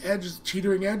that edge, the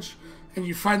teetering edge, and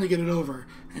you finally get it over.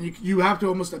 And you have to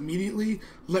almost immediately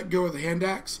let go of the hand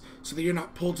axe so that you're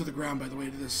not pulled to the ground by the weight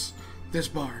of this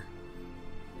bar.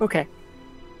 Okay.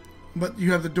 But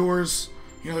you have the doors,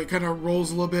 it kind of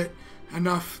rolls a little bit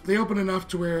enough. They open enough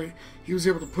to where he was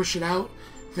able to push it out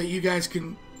that you guys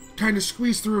can kind of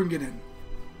squeeze through and get in.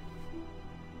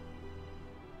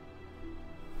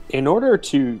 In order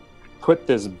to put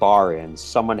this bar in,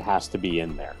 someone has to be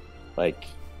in there. Like,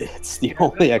 it's the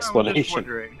only That's what I was just explanation.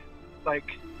 wondering.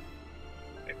 Like,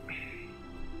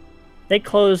 They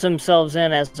close themselves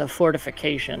in as a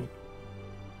fortification.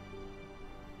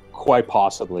 Quite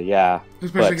possibly, yeah.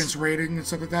 Especially But- against raiding and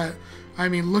stuff like that. I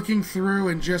mean, looking through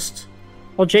and just...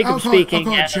 Well, Jacob's I'll call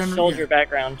speaking it as a general- soldier yeah.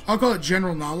 background. I'll call it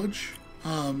general knowledge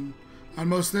on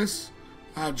most of this.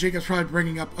 Jacob's probably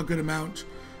bringing up a good amount.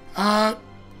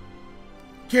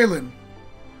 Kaylin,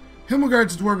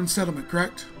 Himmelgard's a dwarven settlement,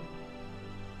 correct?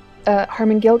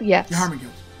 Harmonguild, yes. The Harmon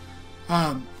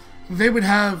Guild. They would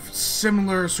have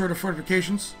similar sort of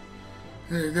fortifications.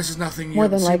 This is nothing you More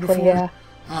haven't than seen likely, before.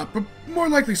 yeah. But more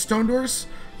likely stone doors,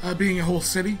 being a whole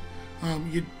city.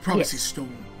 You'd probably Yes. see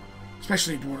stone,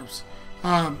 especially dwarves.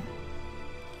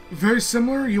 Very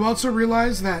similar. You also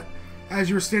realize that as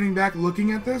you were standing back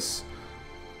looking at this,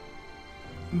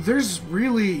 there's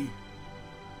really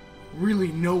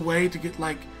no way to get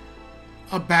like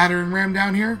a battering ram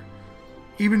down here.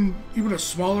 Even a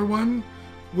smaller one,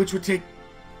 which would take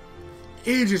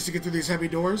ages to get through these heavy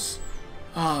doors.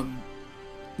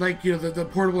 Like, the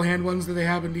portable hand ones that they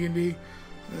have in D&D.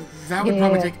 That would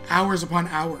probably Yeah. take hours upon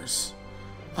hours.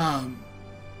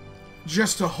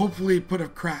 Just to hopefully put a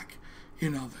crack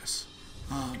in all this.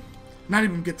 Not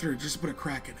even get through, just put a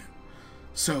crack in it.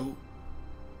 So,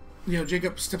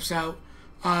 Jacob steps out.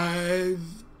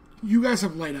 You guys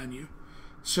have light on you.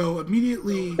 So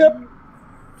immediately,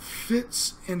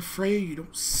 Fitz and Freya, you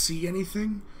don't see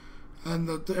anything. And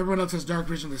everyone else has dark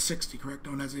vision to 60, correct?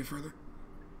 No one has any further?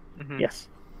 Yes.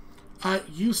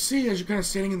 You see, as you're kind of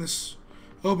standing in this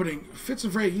opening, Fitz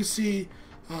and Freya, you see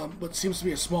what seems to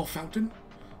be a small fountain.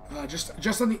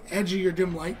 Just on the edge of your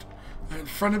dim light in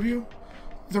front of you.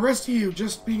 The rest of you,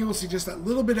 just being able to see just that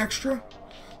little bit extra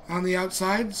on the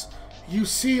outsides, you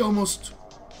see almost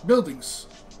buildings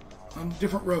on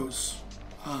different rows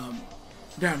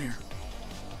down here.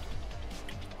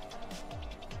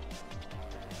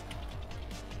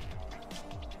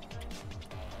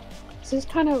 This is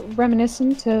kind of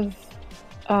reminiscent of,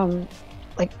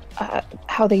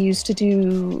 how they used to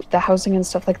do the housing and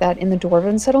stuff like that in the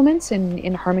Dwarven settlements in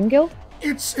Harmonguild.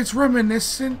 It's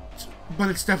reminiscent, but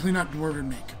it's definitely not dwarven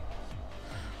make.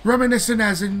 Reminiscent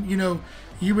as in,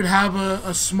 you would have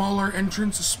a smaller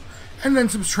entrance and then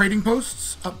some trading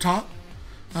posts up top.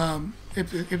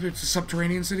 If it's a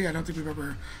subterranean city, I don't think we've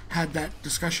ever had that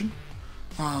discussion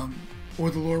or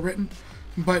the lore written.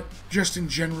 But just in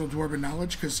general dwarven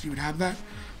knowledge, because you would have that.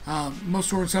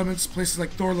 Most dwarven settlements, places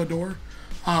like Thorlador,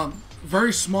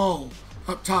 very small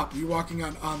up top. You're walking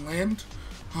on land.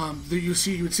 You would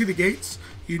see the gates.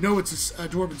 You know it's a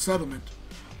dwarven settlement,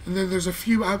 and then there's a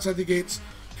few outside the gates,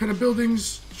 kind of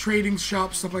buildings, trading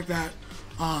shops, stuff like that.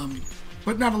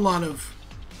 But not a lot of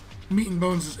meat and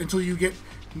bones until you get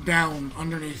down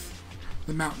underneath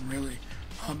the mountain, really,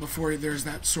 before there's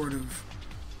that sort of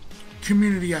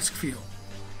community-esque feel.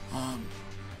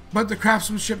 But the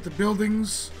craftsmanship, the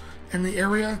buildings, and the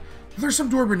area there's some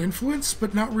dwarven influence,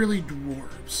 but not really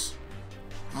dwarves,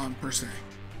 per se.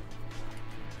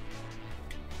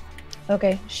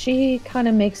 Okay, she kind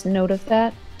of makes note of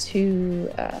that to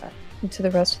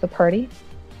the rest of the party.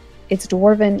 It's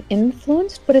dwarven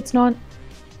influenced, but it's not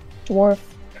dwarf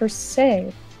per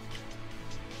se.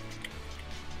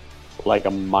 Like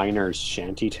a miner's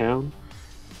shanty town?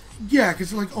 Yeah,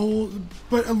 because like old,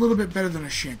 but a little bit better than a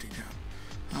shanty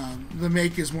town. The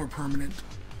make is more permanent.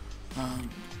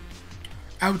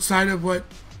 Outside of what,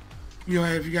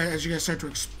 as you guys start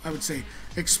to, I would say,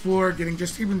 explore, getting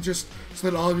just so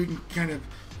that all of you can kind of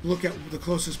look at the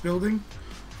closest building.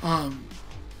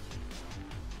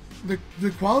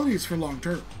 The quality is for long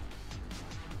term.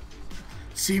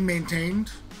 Seem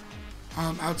maintained.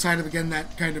 Outside of, again,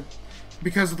 that kind of,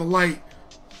 because of the light,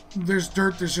 there's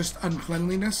dirt, there's just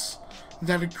uncleanliness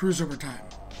that accrues over time.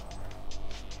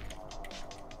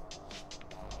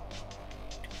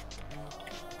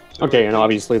 Okay, and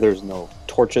obviously there's no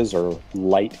torches or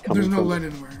light coming There's no from light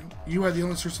anywhere. You are the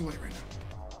only source of light right now.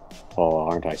 Oh,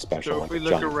 aren't I special? So if we a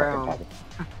look giant fucking around-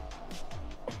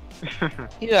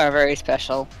 puppet? You are very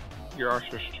special. You're our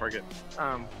special target.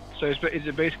 So is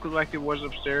it basically like it was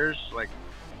upstairs? Like,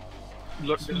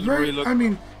 look, this is where you look. I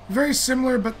mean, very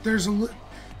similar, but there's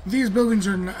these buildings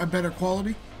are a better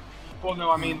quality. Well,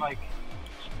 no, I mean like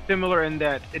similar in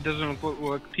that it doesn't look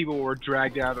like people were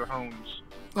dragged out of their homes.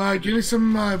 Give me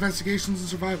some investigations and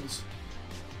survivals.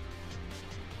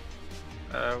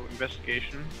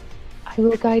 Investigation. I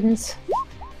will guidance.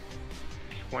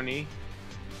 20.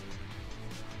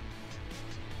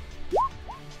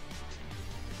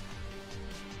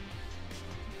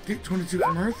 Get 22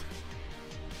 from Earth.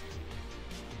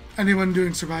 Anyone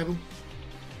doing survival?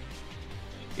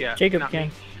 Yeah. Jacob not can.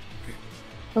 me.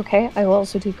 Okay, I will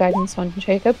also do guidance on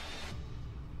Jacob.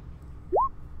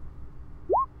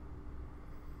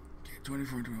 Okay,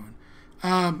 24 and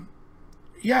 21.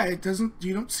 Yeah, it doesn't.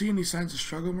 You don't see any signs of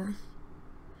struggle, Mirth.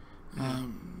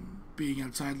 Being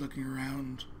outside, looking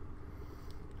around.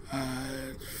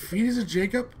 Fees of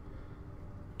Jacob,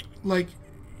 like,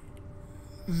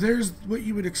 there's what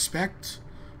you would expect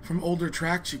from older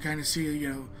tracks. You kind of see,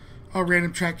 a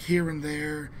random track here and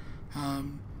there.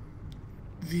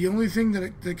 The only thing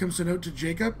that comes to note to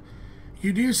Jacob,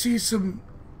 you do see some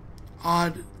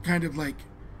odd kind of like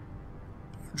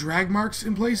drag marks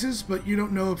in places, but you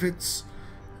don't know if it's,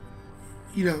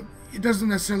 it doesn't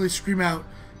necessarily scream out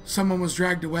someone was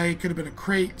dragged away. It could have been a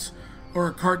crate or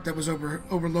a cart that was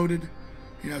overloaded,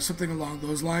 something along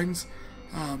those lines.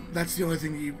 That's the only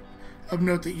thing of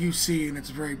note that you see, and it's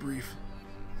very brief.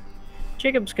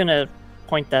 Jacob's gonna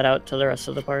point that out to the rest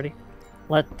of the party.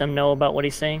 Let them know about what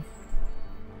he's saying.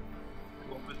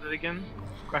 What was it again?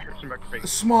 I heard some about A crate.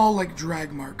 small, like,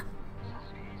 drag mark.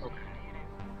 Okay.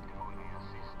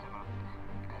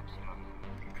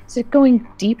 Is it going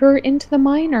deeper into the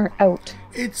mine or out?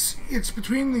 It's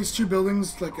between these two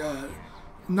buildings, like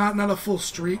not a full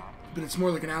street, but it's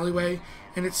more like an alleyway,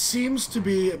 and it seems to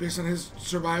be, based on his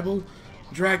survival,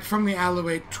 dragged from the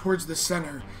alleyway towards the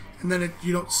center, and then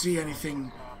you don't see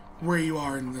anything where you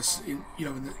are in this,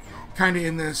 kind of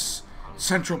in this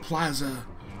central plaza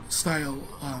style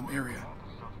area.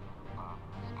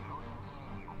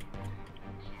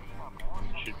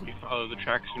 Should we follow the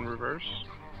tracks in reverse?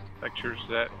 Like towards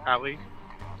that alley?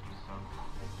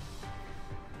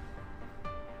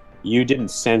 You didn't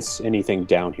sense anything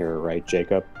down here, right,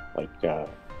 Jacob? Like,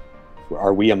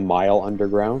 are we a mile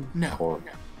underground? No. Or...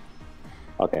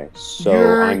 Okay, so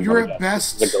You're at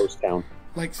best the ghost town.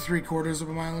 like 3/4 of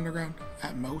a mile underground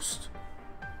at most.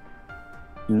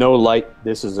 No light.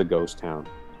 This is a ghost town.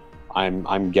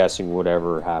 I'm guessing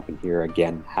whatever happened here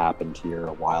again happened here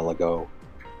a while ago,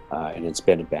 and it's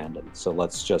been abandoned. So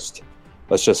let's just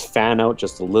fan out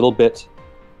just a little bit,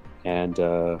 and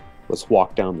let's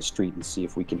walk down the street and see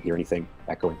if we can hear anything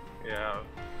echoing. Yeah.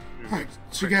 Alright,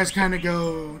 so you guys kind of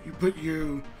go,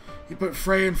 you put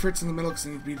Frey and Fritz in the middle because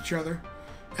they need to beat each other.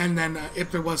 And then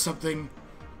if there was something,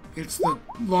 it's the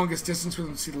longest distance for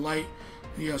them to see the light.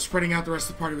 Spreading out the rest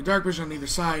of the party with dark vision on either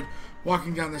side,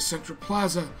 walking down this central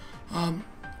plaza.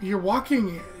 You're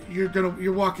walking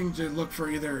to look for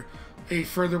either a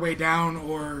further way down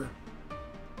or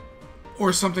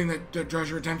something that draws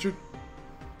your attention.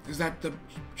 Is that the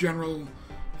general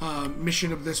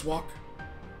mission of this walk?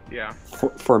 Yeah.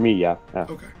 For me, yeah.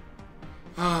 Okay.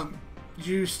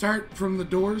 You start from the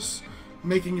doors,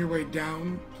 making your way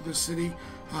down to the city.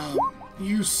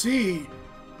 You see,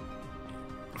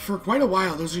 for quite a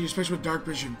while, those of you, especially with dark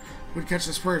vision, would catch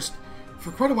this first.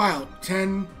 For quite a while,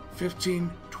 10, 15,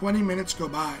 20 minutes go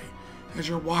by as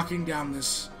you're walking down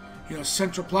this,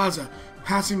 central plaza,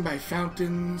 passing by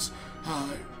fountains,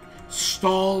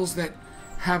 stalls that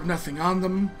have nothing on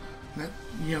them, that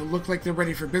look like they're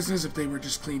ready for business if they were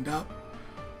just cleaned up.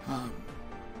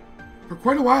 For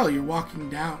quite a while, you're walking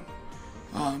down.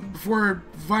 Before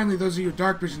finally those of you with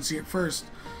dark vision see it first,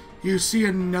 you see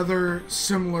another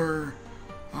similar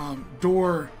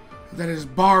door that is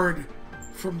barred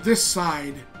from this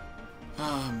side,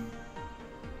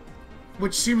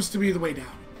 which seems to be the way down.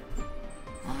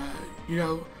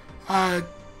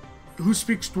 Who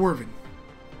speaks Dwarven?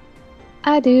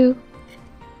 I do.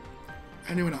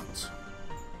 Anyone else?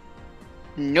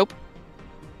 Nope.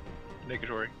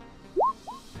 Negatory.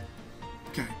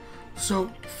 Okay.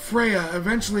 So, Freya,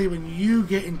 eventually when you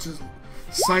get into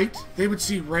sight, they would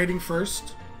see writing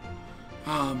first.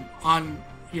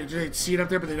 They'd see it up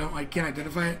there, but can't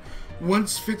identify it.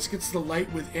 Once Fitz gets the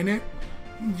light within it,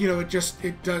 it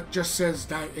just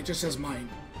says mine.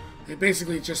 It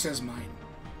basically just says mine.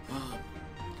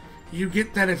 You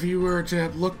get that if you were to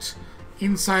have looked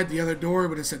inside the other door, it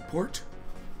would have said port.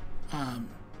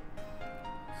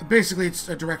 Basically, it's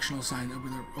a directional sign over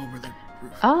the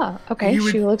roof. Ah, okay.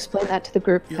 She will explain that to the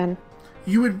group then.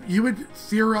 You would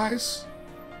theorize,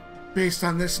 based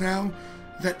on this now,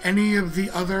 that any of the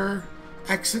other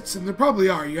exits, and there probably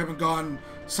are. You haven't gone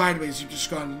sideways. You've just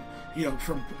gone,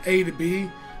 from A to B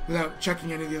without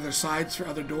checking any of the other sides for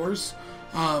other doors.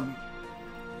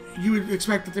 You would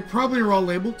expect that they probably are all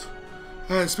labeled,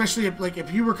 especially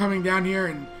if you were coming down here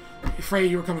and Freya,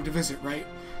 you were coming to visit, right?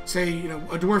 Say,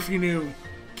 a dwarf you knew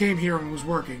came here and was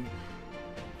working.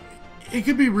 It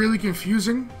could be really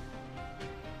confusing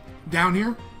down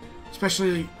here,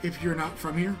 especially if you're not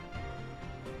from here.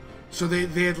 So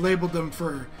they had labeled them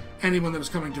for anyone that was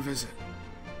coming to visit.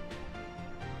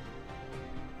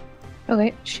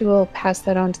 Okay, she will pass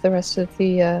that on to the rest of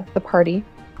the party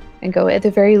and go, at the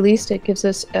very least, it gives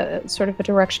us sort of a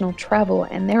directional travel,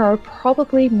 and there are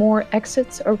probably more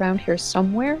exits around here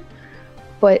somewhere,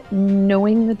 but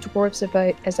knowing the dwarves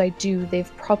as I do,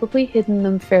 they've probably hidden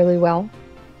them fairly well.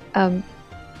 But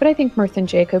I think Mirth and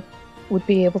Jacob would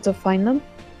be able to find them.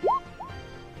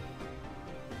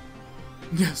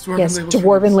 Yes,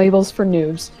 Dwarven labels for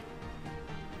noobs.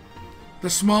 The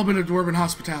small bit of Dwarven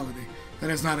hospitality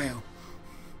that is not ale.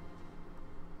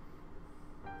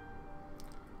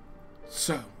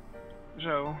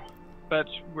 But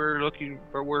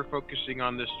we're focusing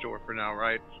on this door for now,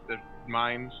 right? The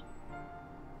mines.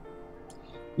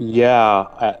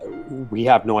 Yeah, we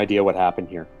have no idea what happened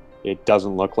here. It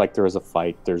doesn't look like there was a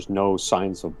fight. There's no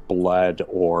signs of blood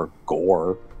or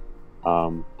gore.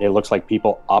 It looks like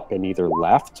people up and either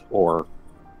left or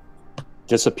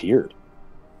disappeared.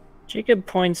 Jacob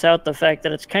points out the fact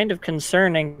that it's kind of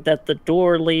concerning that the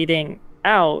door leading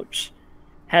out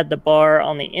had the bar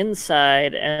on the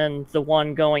inside, and the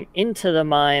one going into the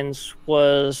mines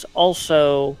was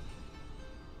also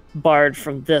barred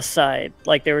from this side.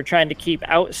 Like they were trying to keep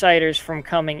outsiders from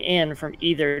coming in from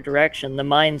either direction, the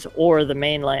mines or the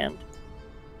mainland.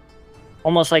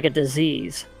 Almost like a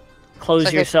disease.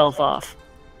 Close yourself off.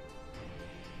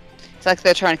 It's like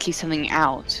they're trying to keep something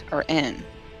out or in.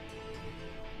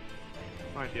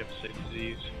 Why do you have to say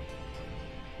disease?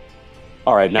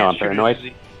 All right, now I'm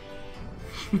paranoid.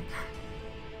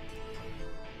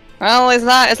 Well,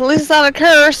 at least it's not a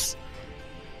curse.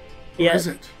 What is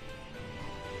it?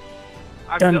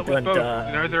 I've dealt with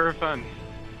both. They're fun.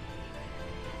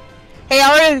 Hey, I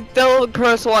already dealt with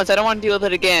curse once. I don't want to deal with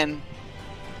it again.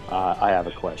 I have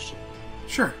a question.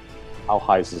 Sure. How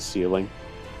high is the ceiling?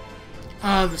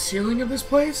 The ceiling of this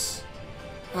place?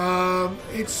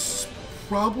 It's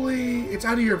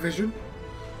out of your vision.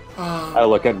 I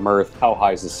look at Mirth. How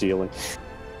high is the ceiling?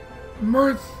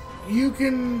 Mirth, you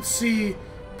can see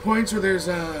points where there's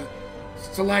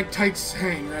stalactites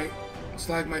hang, right?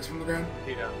 Stalagmites from the ground?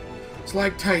 Yeah.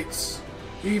 Stalactites.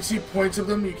 You can see points of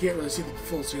them. You can't really see the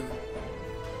full ceiling.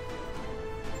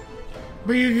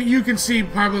 But you can see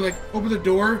probably, open the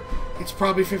door, it's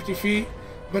probably 50 feet,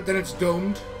 but then it's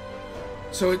domed.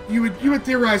 So you would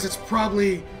theorize it's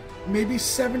probably maybe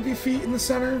 70 feet in the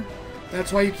center.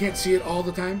 That's why you can't see it all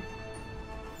the time.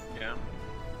 Yeah.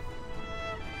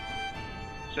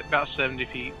 It's about 70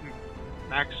 feet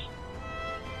max.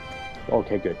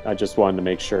 Okay, good. I just wanted to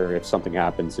make sure if something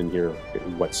happens in here,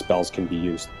 what spells can be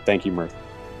used. Thank you, Mirth.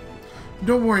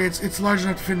 Don't worry, it's large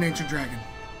enough to fit an ancient dragon.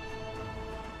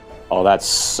 Oh, that's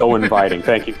so inviting.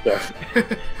 Thank you, sir.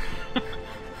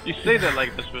 You say that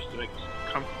like they're supposed to make us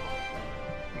comfortable.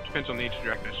 It depends on the ancient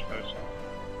dragon, I suppose.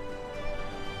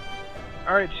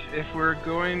 Alright, if we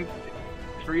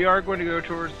are going to go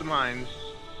towards the mines,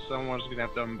 someone's going to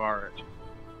have to unbar it.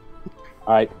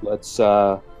 Alright, let's,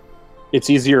 it's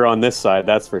easier on this side,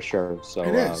 that's for sure. So,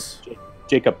 it is.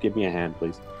 Jacob, give me a hand,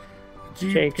 please. Do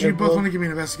you Jacob both will- want to give me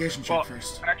an investigation check Well,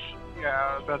 first? actually,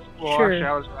 yeah, that's well. Sure. Actually,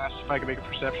 I was gonna ask if I could make a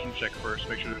perception check first,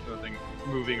 make sure there's nothing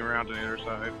moving around on the other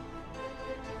side.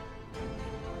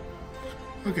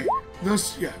 Okay.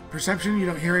 Perception. You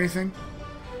don't hear anything.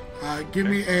 Give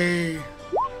me a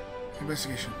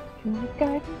investigation.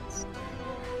 Guidance.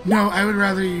 No, I would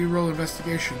rather you roll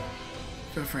investigation.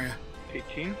 Go Freya.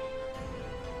 18.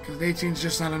 Because an 18 is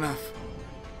just not enough.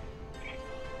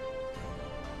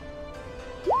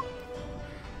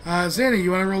 Zanny,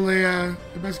 you want to roll a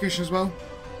investigation as well?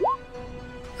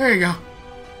 There you go.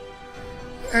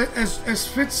 As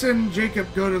Fitz and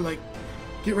Jacob go to like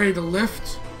get ready to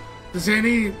lift,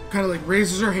 Zanny kind of like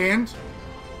raises her hand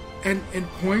and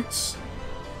points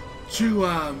to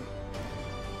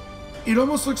it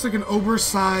almost looks like an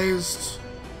oversized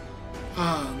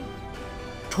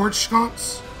torch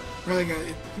sconce, where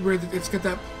where it's got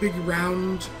that big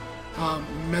round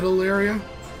metal area.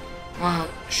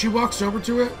 She walks over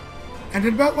to it, and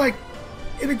in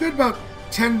a good about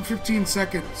 10-15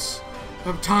 seconds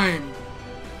of time,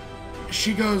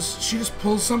 she just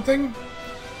pulls something,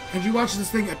 and you watch this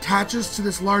thing attaches to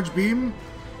this large beam,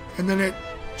 and then it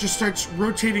just starts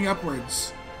rotating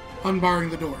upwards, unbarring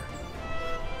the door.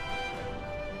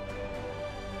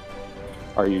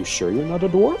 Are you sure you're not a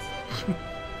dwarf?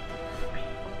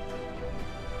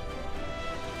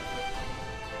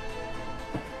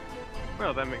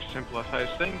 Well, that makes simplifies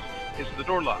things. Is the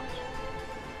door locked?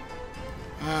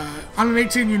 On an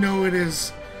 18, you know it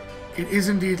is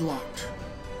indeed locked.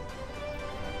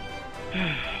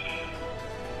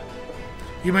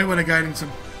 You might want to guidance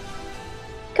him.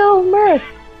 Go, Mirth!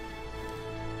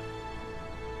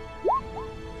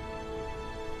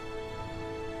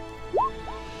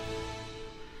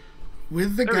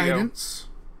 With the There we go. guidance,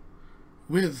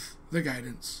 Mirth,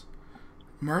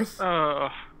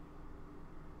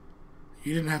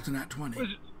 you didn't have to nat 20.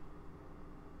 Was it?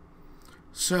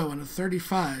 So on a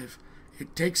 35,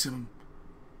 it takes him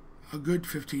a good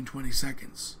 15-20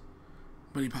 seconds,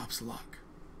 but he pops the lock,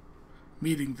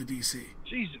 meeting the DC.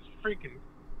 Jesus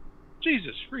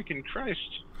freaking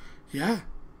Christ! Yeah,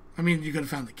 I mean you could have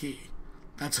found the key.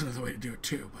 That's another way to do it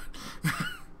too, but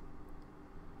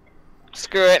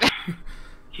Screw it.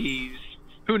 Keys.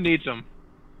 Who needs them?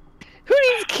 Who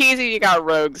needs keys if you got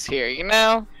rogues here, you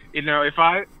know? You know, if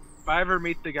I ever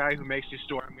meet the guy who makes these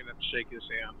doors, I'm gonna shake his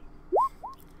hand.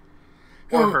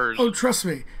 Or hers. Oh, trust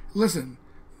me. Listen,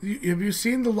 have you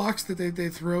seen the locks that they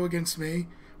throw against me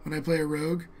when I play a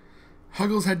rogue?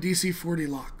 Huggles had DC 40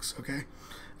 locks, okay?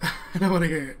 And I want to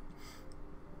hear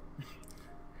it.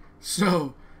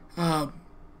 So,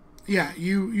 yeah,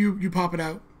 you pop it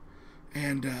out,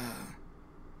 and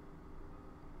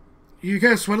you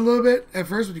kind of sweat a little bit at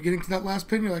first when you're getting to that last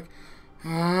pin. You're like,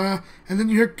 and then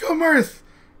you hear, "Go, Mirth!"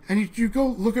 And you go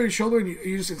look at your shoulder, and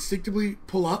you just instinctively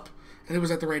pull up, and it was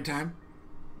at the right time.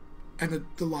 And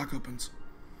the lock opens.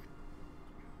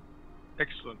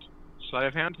 Excellent. Sleight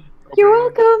of hand. You're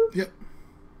Open. welcome! Yep.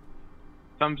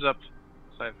 Thumbs up.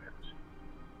 Sleight of hand.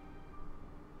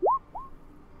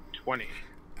 20.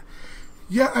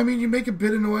 Yeah, I mean, you make a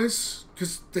bit of noise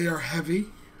because they are heavy.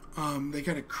 They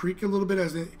kind of creak a little bit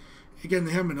as they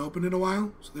haven't been opened in a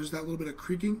while, so there's that little bit of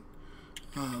creaking.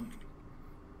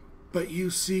 But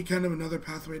you see kind of another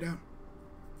pathway down.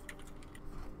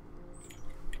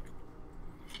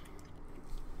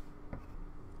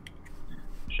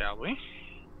 Shall we?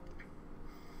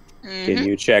 Can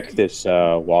you check this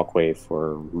walkway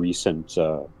for recent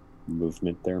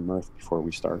movement there, Mirth, before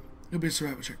we start? It'll be a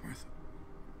survival check, Mirth.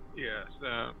 Yes.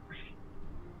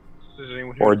 Does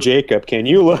anyone Or Jacob, can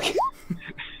you look?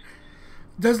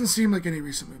 Doesn't seem like any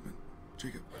recent movement,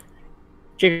 Jacob.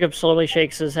 Jacob slowly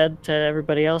shakes his head to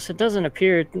everybody else. It doesn't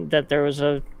appear that there was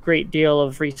a great deal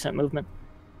of recent movement.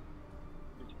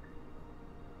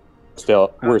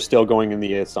 We're still going in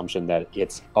the assumption that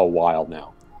it's a while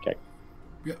now. Okay.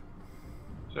 Yep.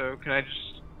 So can I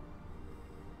just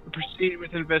proceed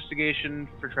with investigation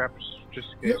for traps? Just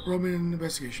in Yep. case? Roll me an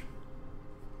investigation.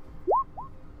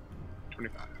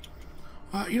 25.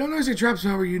 You don't notice any traps,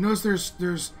 however. You notice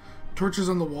there's torches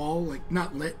on the wall, like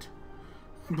not lit,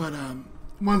 but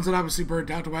ones that obviously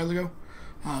burned out a while ago.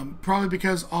 Probably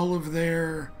because all of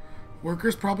their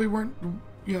workers probably weren't,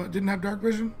 didn't have dark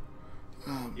vision.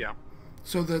 Yeah.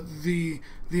 So the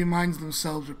mines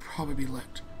themselves would probably be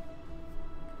lit,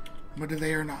 but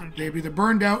they are not. They've either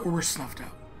burned out or were snuffed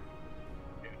out.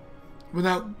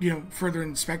 Without further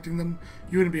inspecting them,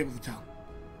 you wouldn't be able to tell.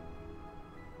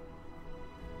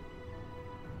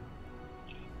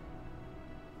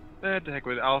 The heck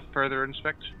with it. I'll further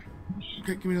inspect.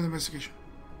 Okay, give me another investigation.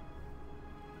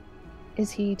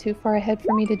 Is he too far ahead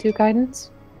for me to do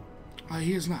guidance?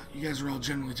 He is not. You guys are all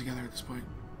generally together at this point.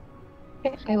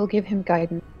 Okay, I will give him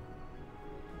guidance.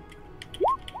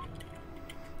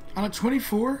 On a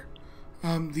 24,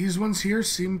 these ones here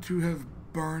seem to have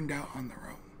burned out on their own.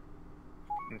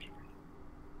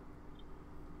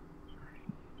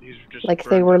 These are just Like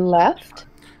they were left?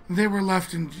 They were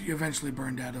left and eventually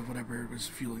burned out of whatever was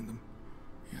fueling them.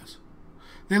 Yes.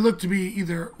 They look to be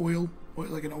either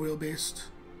like an oil-based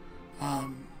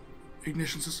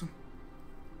ignition system.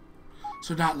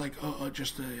 So not like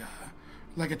just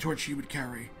like a torch you would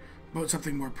carry, but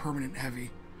something more permanent,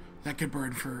 heavy, that could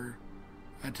burn for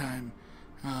a time.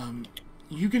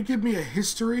 You could give me a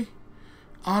history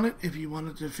on it if you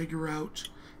wanted to figure out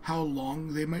how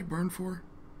long they might burn for.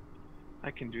 I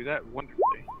can do that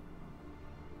wonderfully.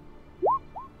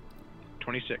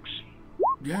 26.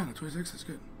 Yeah, no, 26 is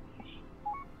good.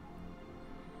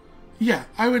 Yeah,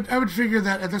 I would figure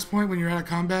that at this point when you're out of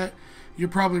combat, you're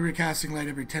probably recasting light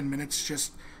every 10 minutes,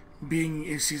 just being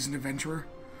a seasoned adventurer.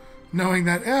 Knowing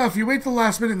that, if you wait till the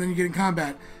last minute and then you get in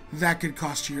combat, that could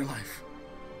cost you your life.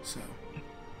 So,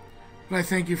 but I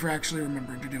thank you for actually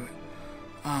remembering to do it.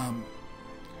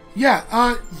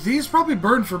 These probably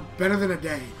burned for better than a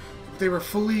day. If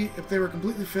they were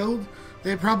completely filled,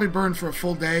 they'd probably burn for a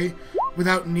full day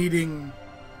without needing,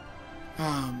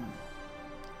 to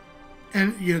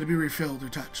be refilled or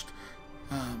touched.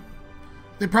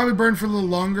 They probably burn for a little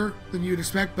longer than you'd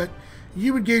expect, but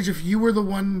you would gauge if you were the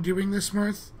one doing this,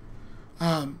 Mirth.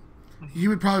 You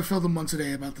would probably fill them once a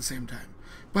day about the same time.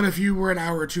 But if you were an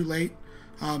hour or two late,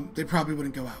 they probably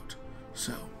wouldn't go out.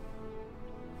 So,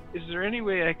 is there any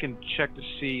way I can check to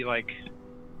see, like,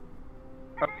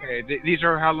 okay, these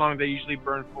are how long they usually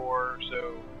burn for,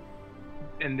 so,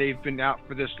 and they've been out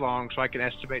for this long, so I can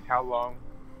estimate how long,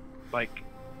 like,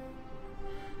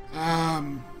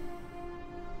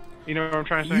 you know what I'm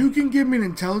trying to say? You can give me an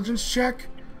intelligence check.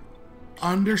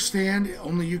 Understand,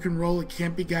 only you can roll, it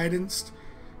can't be guidanced.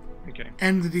 Okay.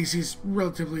 And the DC is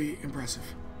relatively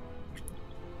impressive.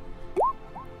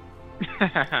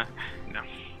 No.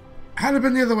 Had it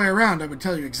been the other way around, I would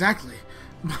tell you exactly.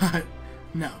 But,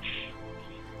 no.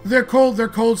 They're cold,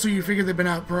 so you figure they've been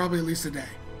out probably at least a day.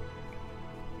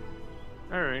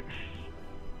 Alright.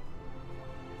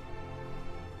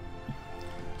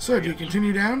 So, do you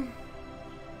continue down?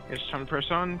 It's time to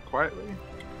press on quietly.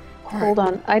 Hold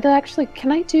on.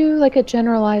 Can I do like a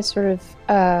generalized sort of,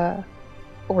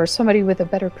 or somebody with a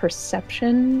better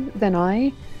perception than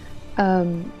I,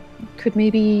 could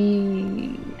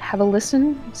maybe have a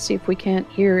listen, see if we can't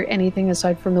hear anything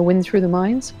aside from the wind through the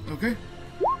mines? Okay.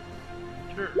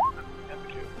 Sure.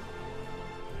 Happy to.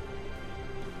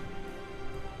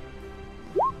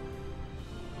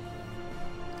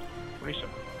 27.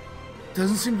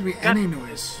 Doesn't seem to be any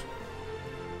noise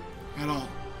at all.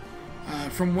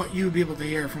 From what you'd be able to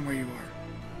hear from where you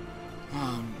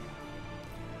are.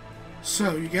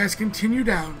 So you guys continue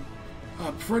down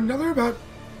for another about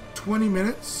 20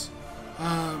 minutes.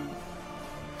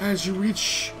 As you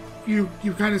reach, you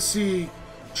kind of see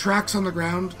tracks on the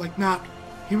ground, like not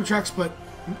human tracks, but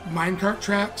minecart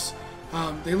tracks.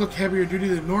 They look heavier duty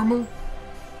than normal.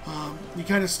 You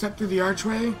kind of step through the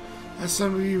archway as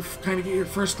some of you kind of get your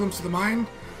first glimpse of the mine,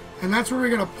 and that's where we're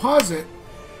going to pause it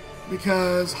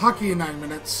because hockey in 9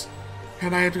 minutes,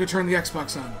 and I have to go turn the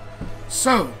Xbox on.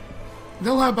 So,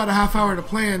 they'll have about a half hour to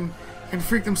plan and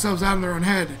freak themselves out in their own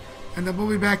head, and then we'll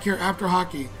be back here after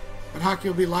hockey, but hockey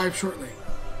will be live shortly.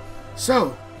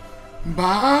 So,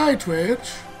 bye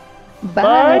Twitch!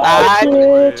 Bye, Bye.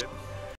 Twitch!